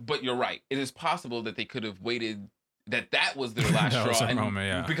 But you're right. It is possible that they could have waited. That was their last That was straw, their and moment,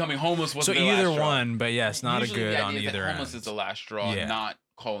 yeah. becoming homeless was So their either last straw. one, but yes, not Usually a good the on idea is that either homeless end. is the last straw, Yeah. not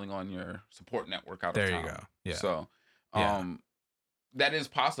calling on your support network out There of you town. go. Yeah. So, Yeah. that is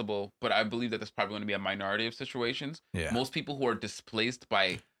possible, but I believe that that's probably going to be a minority of situations. Yeah. Most people who are displaced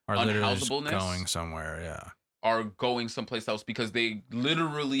by Are literally just unhousableness going somewhere. Yeah. are going someplace else because they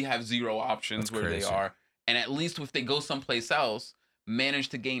literally have zero options That's where crazy. they are. And at least if they go someplace else, manage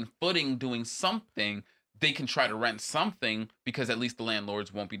to gain footing doing something, they can try to rent something because at least the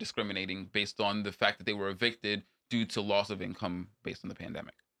landlords won't be discriminating based on the fact that they were evicted due to loss of income based on the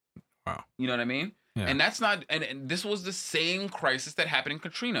pandemic. Wow. You know what I mean? Yeah. And that's not, and this was the same crisis that happened in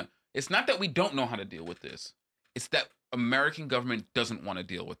Katrina. It's not that we don't know how to deal with this. It's that American government doesn't want to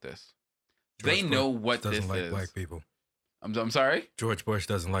deal with this. They George know Bush what doesn't this like is. black people. I'm sorry? George Bush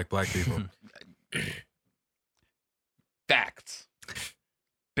doesn't like black people. Facts.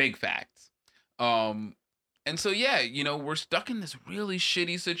 Big facts. And so yeah, we're stuck in this really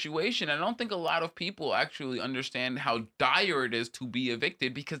shitty situation. I don't think a lot of people actually understand how dire it is to be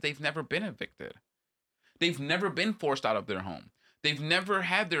evicted because they've never been evicted. They've never been forced out of their home. They've never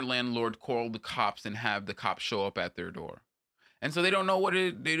had their landlord call the cops and have the cops show up at their door. And so they don't know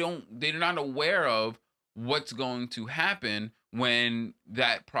they're not aware of what's going to happen when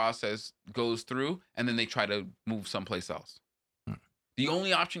that process goes through and then they try to move someplace else. The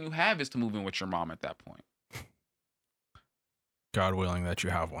only option you have is to move in with your mom at that point. God willing that you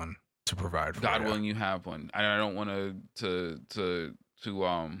have one to provide for. God you. willing you have one. I don't want to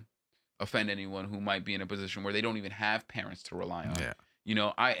offend anyone who might be in a position where they don't even have parents to rely on. Yeah.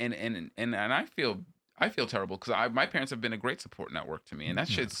 I feel terrible because my parents have been a great support network to me, and that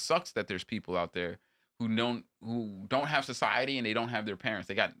shit sucks that there's people out there who don't have society and they don't have their parents.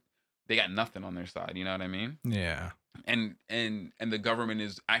 They got nothing on their side. You know what I mean? Yeah. And the government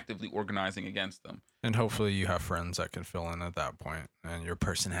is actively organizing against them. And hopefully you have friends that can fill in at that point and your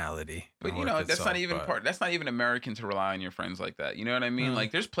personality. But and that's not even that's not even American to rely on your friends like that. You know what I mean?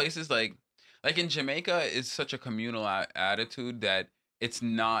 Like there's places like in Jamaica, it's such a communal attitude that it's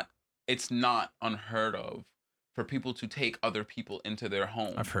not unheard of for people to take other people into their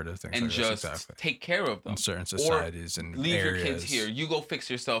home. I've heard of things and like just this, exactly. take care of them. In certain societies or and leave areas. your kids here. You go fix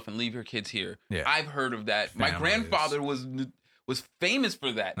yourself and leave your kids here. Yeah. I've heard of that. My Families. grandfather was famous for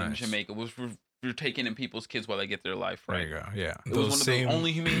that in Nice. Jamaica. Was for taking in people's kids while they get their life right. There you go. Yeah. It was one of the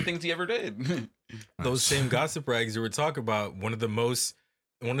only humane things he ever did. Those same gossip rags you were talking about, one of the most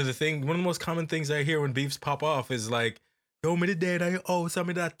common things I hear when beefs pop off is like, yo, me the dad, I owe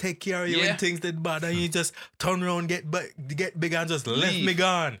somebody that take care of you and things that bad, and you just turn around, get big and just left me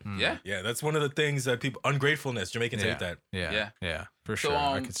gone. Yeah. Yeah, that's one of the things that people, ungratefulness, Jamaicans hate that. Yeah. For So, sure.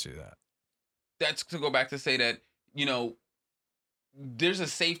 I could see that. That's to go back to say that, there's a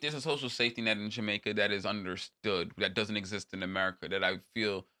social safety net in Jamaica that is understood, that doesn't exist in America, that I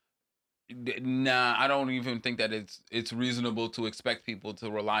feel, I don't even think that it's reasonable to expect people to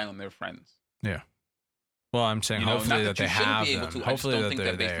rely on their friends. Yeah. Well, I'm saying hopefully not that they you shouldn't have be able them. to. Hopefully I just don't that think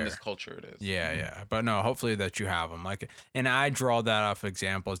they're that based there. on this culture it is. Yeah. But no, hopefully that you have them. And I draw that off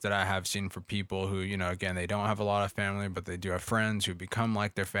examples that I have seen for people who, again, they don't have a lot of family, but they do have friends who become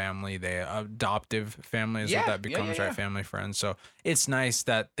like their family. They adoptive family is what that becomes, right? Family, friends. So it's nice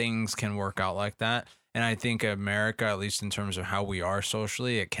that things can work out like that. And I think America, at least in terms of how we are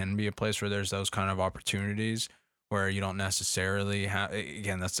socially, it can be a place where there's those kind of opportunities where you don't necessarily have,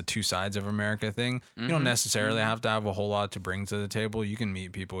 again, that's the two sides of America thing. You don't necessarily have to have a whole lot to bring to the table. You can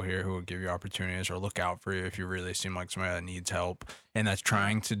meet people here who will give you opportunities or look out for you if you really seem like somebody that needs help and that's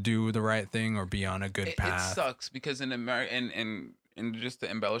trying to do the right thing or be on a good path. It sucks because in America, and just to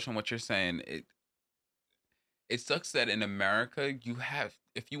embellish on what you're saying, it sucks that in America,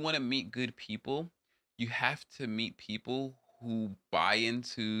 if you want to meet good people, you have to meet people who buy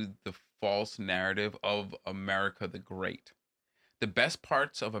into the false narrative of America the Great. The best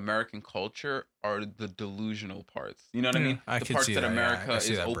parts of American culture are the delusional parts. You know what I mean? I the could parts see that that, yeah. America I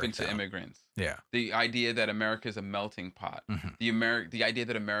see is that open to breakdown. immigrants. Yeah. The idea that America is a melting pot. The idea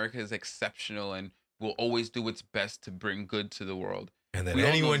that America is exceptional and will always do its best to bring good to the world. And that We all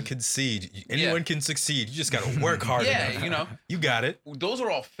anyone know- can succeed. Anyone can succeed. You just got to work hard enough. You got it. Those are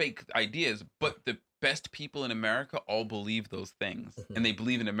all fake ideas, but the best people in America all believe those things, and they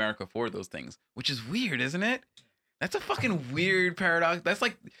believe in America for those things, which is weird, isn't it? That's a fucking weird paradox. That's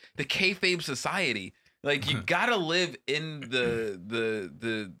like the kayfabe society. Like you gotta live in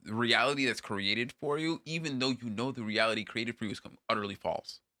the reality that's created for you, even though you know the reality created for you is utterly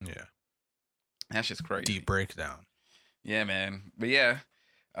false. Yeah. That's just crazy. Deep breakdown. Yeah, man. But yeah,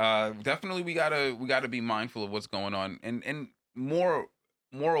 definitely we gotta be mindful of what's going on, and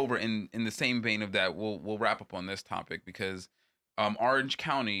moreover, in the same vein of that, we'll wrap up on this topic because Orange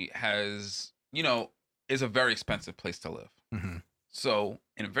County has is a very expensive place to live. Mm-hmm. So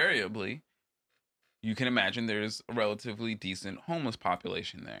invariably, you can imagine there's a relatively decent homeless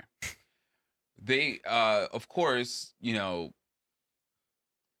population there. They, of course,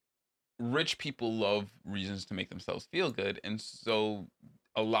 rich people love reasons to make themselves feel good. And so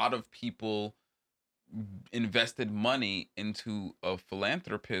a lot of people invested money into a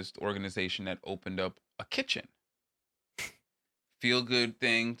philanthropist organization that opened up a kitchen. Feel good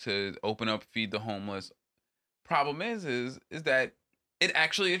thing to open up, feed the homeless. Problem is that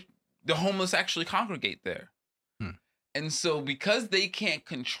the homeless actually congregate there. And so because they can't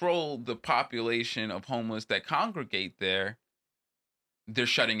control the population of homeless that congregate there, they're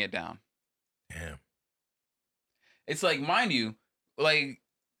shutting it down. Damn. It's like, mind you, like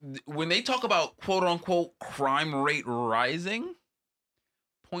when they talk about quote unquote crime rate rising,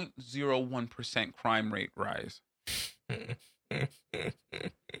 0.01% crime rate rise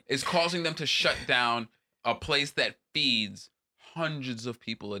is causing them to shut down a place that feeds hundreds of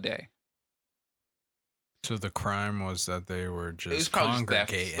people a day. So the crime was that they were just It was probably just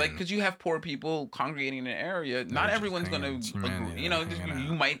congregating. theft. Like, because you have poor people congregating in an area, not just everyone's going hanging- to, humanity,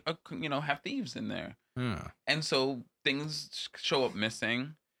 you might, have thieves in there. Yeah. And so things show up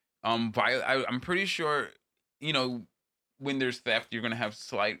missing. I'm pretty sure, when there's theft, you're going to have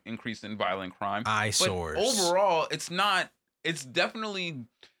slight increase in violent crime. Eyesores. But overall, it's not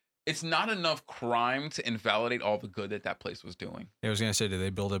enough crime to invalidate all the good that place was doing. I was gonna say, did they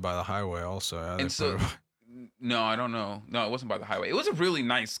build it by the highway also? How they And so, put it- no, I don't know. No, it wasn't by the highway. It was a really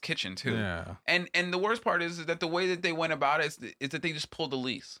nice kitchen too. yeah. And the worst part is that the way that they went about it is that they just pulled the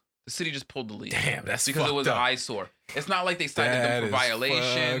lease. The city just pulled the lease. Damn, that's because it was fucked an up. eyesore. It's not like they cited them That for is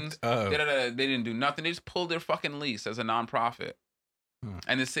violations. fucked up. They didn't do nothing. They just pulled their fucking lease as a nonprofit.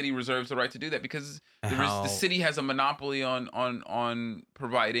 And the city reserves the right to do that because the city has a monopoly on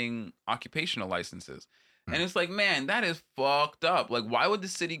providing occupational licenses. And it's like, man, that is fucked up. Like, why would the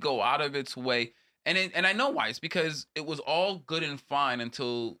city go out of its way? And I know why. It's because it was all good and fine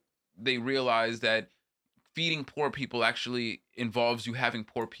until they realized that feeding poor people actually involves you having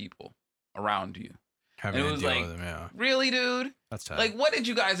poor people around you. Having And it to was deal like, with them, yeah. really, dude? That's tough. Like, what did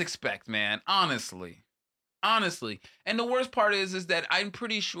you guys expect, man? Honestly. And the worst part is that I'm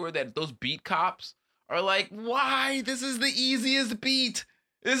pretty sure that those beat cops are like, why? This is the easiest beat.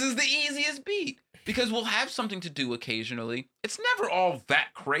 This is the easiest beat. Because we'll have something to do occasionally. It's never all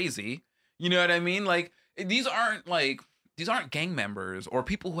that crazy. You know what I mean? Like, these aren't gang members or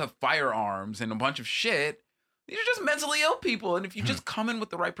people who have firearms and a bunch of shit. These are just mentally ill people. And if you just come in with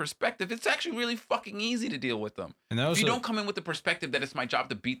the right perspective, it's actually really fucking easy to deal with them. And If you don't come in with the perspective that it's my job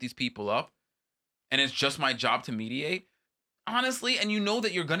to beat these people up and it's just my job to mediate, honestly, and you know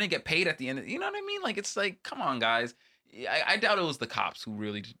that you're going to get paid at the end. You know what I mean? Like, it's like, come on, guys. I doubt it was the cops who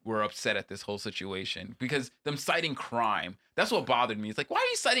really were upset at this whole situation because them citing crime. That's what bothered me. It's like, why are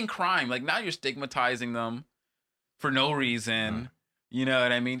you citing crime? Like, now you're stigmatizing them for no reason. You know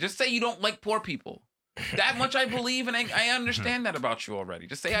what I mean? Just say you don't like poor people. That much I believe, and I understand that about you already.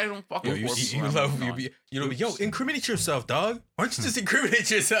 Just say I don't fuck with poor people. Yo, incriminate yourself, dog. Why don't you just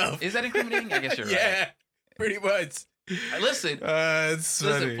incriminate yourself? Is that incriminating? I guess you're right. Yeah, pretty much. Listen, It's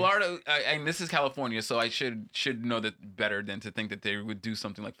funny. listen, Florida, and this is California, so I should know that better than to think that they would do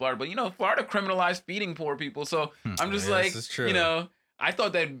something like Florida. But Florida criminalized feeding poor people, so I'm just Yeah, this is true. I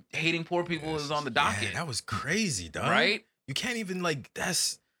thought that hating poor people was on the docket, Yeah, that was crazy, dog. right? You can't even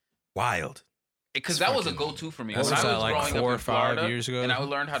that's wild. Because It's that was a fucking- go-to for me. What When was I that, was like growing 4 up or in 5 Florida, years ago? and I would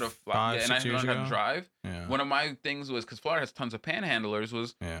learn how to fly, 5, and 6 I learned years how to ago? drive. Yeah. One of my things was because Florida has tons of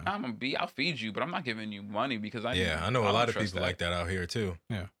panhandlers. Yeah. I'll feed you, but I'm not giving you money because I know a don't lot of trust people like that out here too.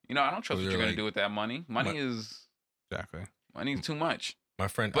 I don't trust what They're you're gonna like- do with that money. Money is too much. My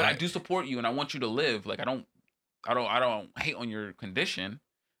friend, But I do support you, and I want you to live. Like I don't hate on your condition.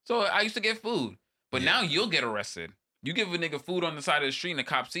 So I used to get food, but now you'll get arrested. You give a nigga food on the side of the street, and the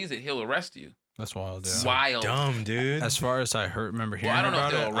cop sees it, he'll arrest you. That's wild. Yeah. So Wild. dumb, dude. As far as I remember hearing I don't know if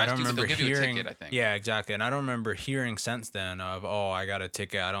about they'll it, I arrest don't you, but remember they'll give you a hearing. ticket, I think. Yeah, exactly. And I don't remember hearing since then of, oh, I got a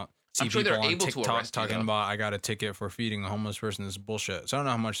ticket. see I'm sure people they're on able to TikTok arrest you, talking though. about I got a ticket for feeding a homeless person. This is bullshit. So I don't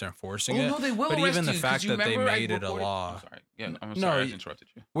know how much they're enforcing Oh it. no, they will but arrest even the you, 'cause fact you that they remember I made it a reported- law. I'm sorry. Yeah, I'm No, sorry. I just interrupted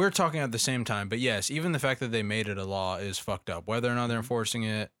you. We're talking at the same time, but yes, even the fact that they made it a law is fucked up. Whether or not they're enforcing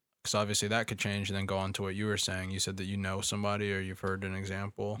it, because obviously that could change. And then go on to what you were saying. You said that you know somebody or you've heard an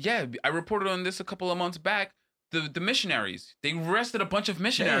example. Yeah, I reported on this a couple of months back. The missionaries, they arrested a bunch of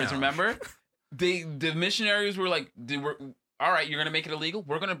missionaries. Damn. Remember, the missionaries were like, all right, you're gonna make it illegal.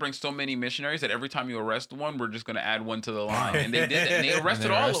 We're gonna bring so many missionaries that every time you arrest one, we're just gonna add one to the line. And they did it. And they arrested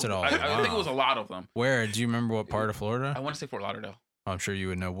all of them. I think it was a lot of them. Where? Do you remember what part of Florida? I want to say Fort Lauderdale. I'm sure you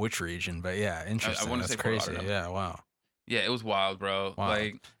would know which region, but yeah, interesting. wanna That's say Fort crazy. Lauderdale. Yeah, wow. Yeah, it was wild, bro. Wow.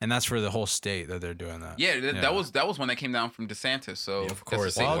 Like, And that's for the whole state that they're doing that. yeah, that was when they came down from DeSantis. So Yeah, of course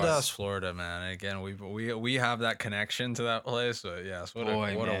that's the it state. was. Wild ass Florida, man. Again, we have that connection to that place. But yes, what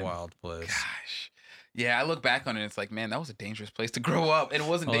Boy, a man. wild place. Gosh. Yeah, I look back on it. It's like, man, that was a dangerous place to grow up. And it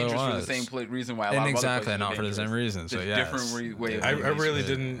wasn't Well, it dangerous for the was. same reason why a lot And of other exactly, places are not for the same dangerous. reason. So It's yeah, different way of I living. really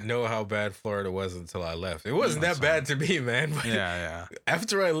didn't know how bad Florida was until I left. It wasn't that bad to me, man. But Yeah,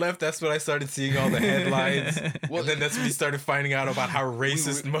 after I left, that's when I started seeing all the headlines. Well, and then that's when we started finding out about how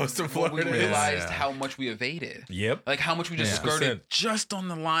racist most of Well, Florida we is. realized Yeah. how much we evaded. Yep. Like how much we just Yeah. skirted just on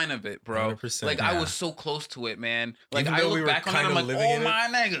the line of it, bro. 100%, Like I yeah. was so close to it, man. Like Even I though look we were back on it, I'm kinda like, living oh in it. my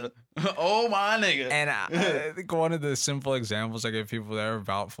nigga, oh my nigga. And I think one of the simple examples I give people there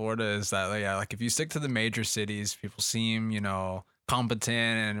about Florida is that, yeah, like if you stick to the major cities, people seem, competent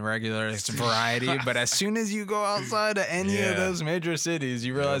and regular. It's variety. But as soon as you go outside of any Yeah. of those major cities,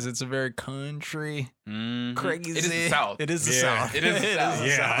 you realize it's a very country, Mhm. crazy. It is the South. It is the Yeah. South. It is the South. the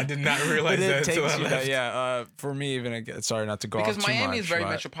Yeah, South. I did not realize But that it until takes I you left. that, for me, even again, sorry not to go Because off too Miami much, is very but-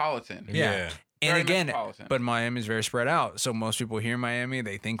 metropolitan. Yeah. And Very again, metropolitan. but Miami's very spread out. So most people hear Miami,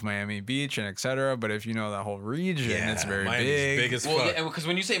 they think Miami Beach and etc. But if you know that whole region, it's very Miami's big as Well, fuck. because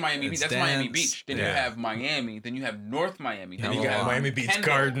when you say Miami Beach, It's that's Miami dense. Beach. Then you Yeah. have Miami. Then you have North Miami. Then have you a got lot. Miami Beach Kendall.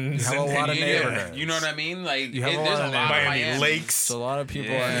 Gardens. You have a and lot then of you Yeah, got neighborhoods. you know what I mean? Like You have a there's lot a of lot of Miami Miami. Lakes. So a lot of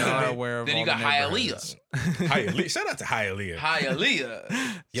people Yeah. are not aware of Then all you got the Hialeah. neighborhoods. Hialeah. Shout out to Hialeah.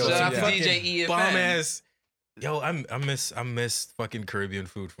 Hialeah. Yo, Shout out some to fucking DJ EFN. bomb ass. Yo, I miss fucking Caribbean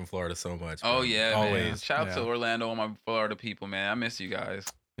food from Florida so much. Oh man. yeah, always. man. Shout out to Yeah. Orlando, all my Florida people, man. I miss you guys.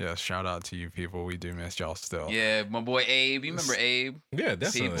 Yeah, shout out to you people. We do miss y'all still. Yeah, my boy Abe. You remember Abe? Yeah,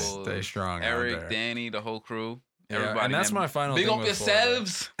 definitely. People, Stay strong out Eric, there. Danny, the whole crew. Yeah, Everybody. and that's them. my final Big thing up with Florida.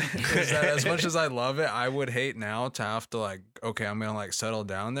 yourselves. Is that as much as I love it, I would hate now to have to okay, I'm gonna settle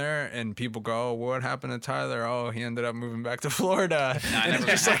down there, and people go, oh, what happened to Tyler? Oh, he ended up moving back to Florida. Nah, and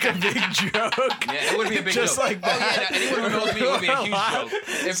never it's just like a big joke. Yeah, it would be a big just joke. like Oh, that. yeah, anyone who knows me, it would be a huge joke.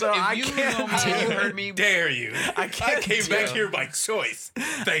 If, So I you can't know me and you do heard it. me, Dare you? I can't came do back it. here by choice.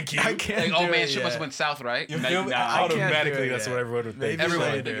 Thank you. I can't. like, oh do man, it shit must yet. have went south, right? You Nah, feel me? nah, I can't do Automatically, it that's yet. what everyone would think. Maybe Everyone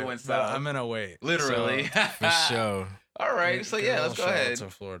later, would think it went but south. I'm gonna wait. Literally. For sure. All right, so yeah, let's go Shout out ahead. to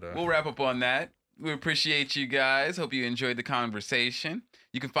Florida. We'll wrap up on that. We appreciate you guys. Hope you enjoyed the conversation.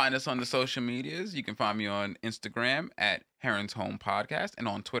 You can find us on the social medias. You can find me on Instagram at Heron's Home Podcast and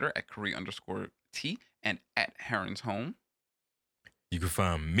on Twitter at Curry_T and at Heron's Home. You can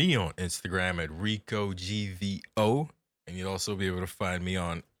find me on Instagram at RicoGVO. And you'll also be able to find me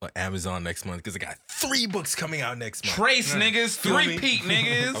on Amazon next month because I got 3 books coming out next month. Trace niggas, Feel me? three-peat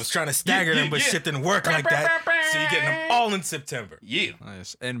niggas. I was trying to stagger them, but Yeah. shit didn't work like that. So you're getting them all in September. Yeah.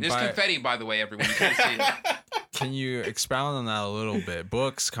 Nice. And There's confetti, by the way, everyone. You can't see it. can you expound on that a little bit?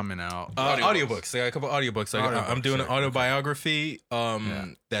 Books coming out. Audiobooks. I got a couple audiobooks. I'm Audiobooks, doing an sick. autobiography. Yeah.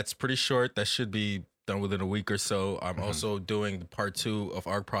 That's pretty short. That should be done within a week or so. I'm also doing part 2 of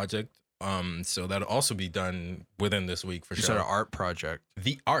Arc Project. So that'll also be done within this week for You sure. said an art project.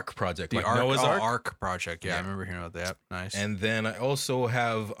 The Arc Project, The like Arc, Noah's Ark. Arc project. Yeah, I Yeah. remember hearing about that. Nice. And then I also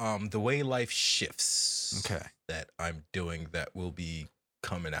have The Way Life Shifts. Okay. That I'm doing that will be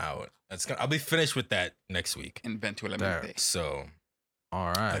coming out. I'll be finished with that next week. Invento la There. mente. So All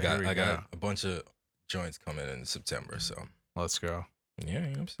right. I got here we go. a bunch of joints coming in September. So Let's go. yeah, you know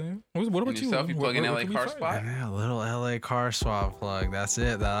what I'm saying. What about And you? yourself, you plug in Where LA can we Car find Spot? you? Yeah, little LA car swap plug. That's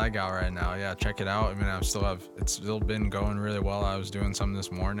it that I got right now. Yeah, check it out. I mean, it's still been going really well. I was doing some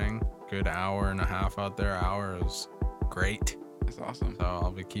this morning. Good hour and a half out there. Hour was great. That's awesome. So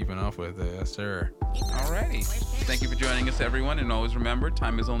I'll be keeping up with it. Yes, sir. Alrighty. Thank you for joining us, everyone. And always remember,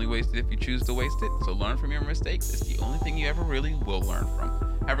 time is only wasted if you choose to waste it. So learn from your mistakes. It's the only thing you ever really will learn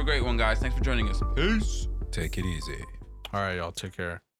from. Have a great one, guys. Thanks for joining us. Peace. Take it easy. All right, y'all. Take care.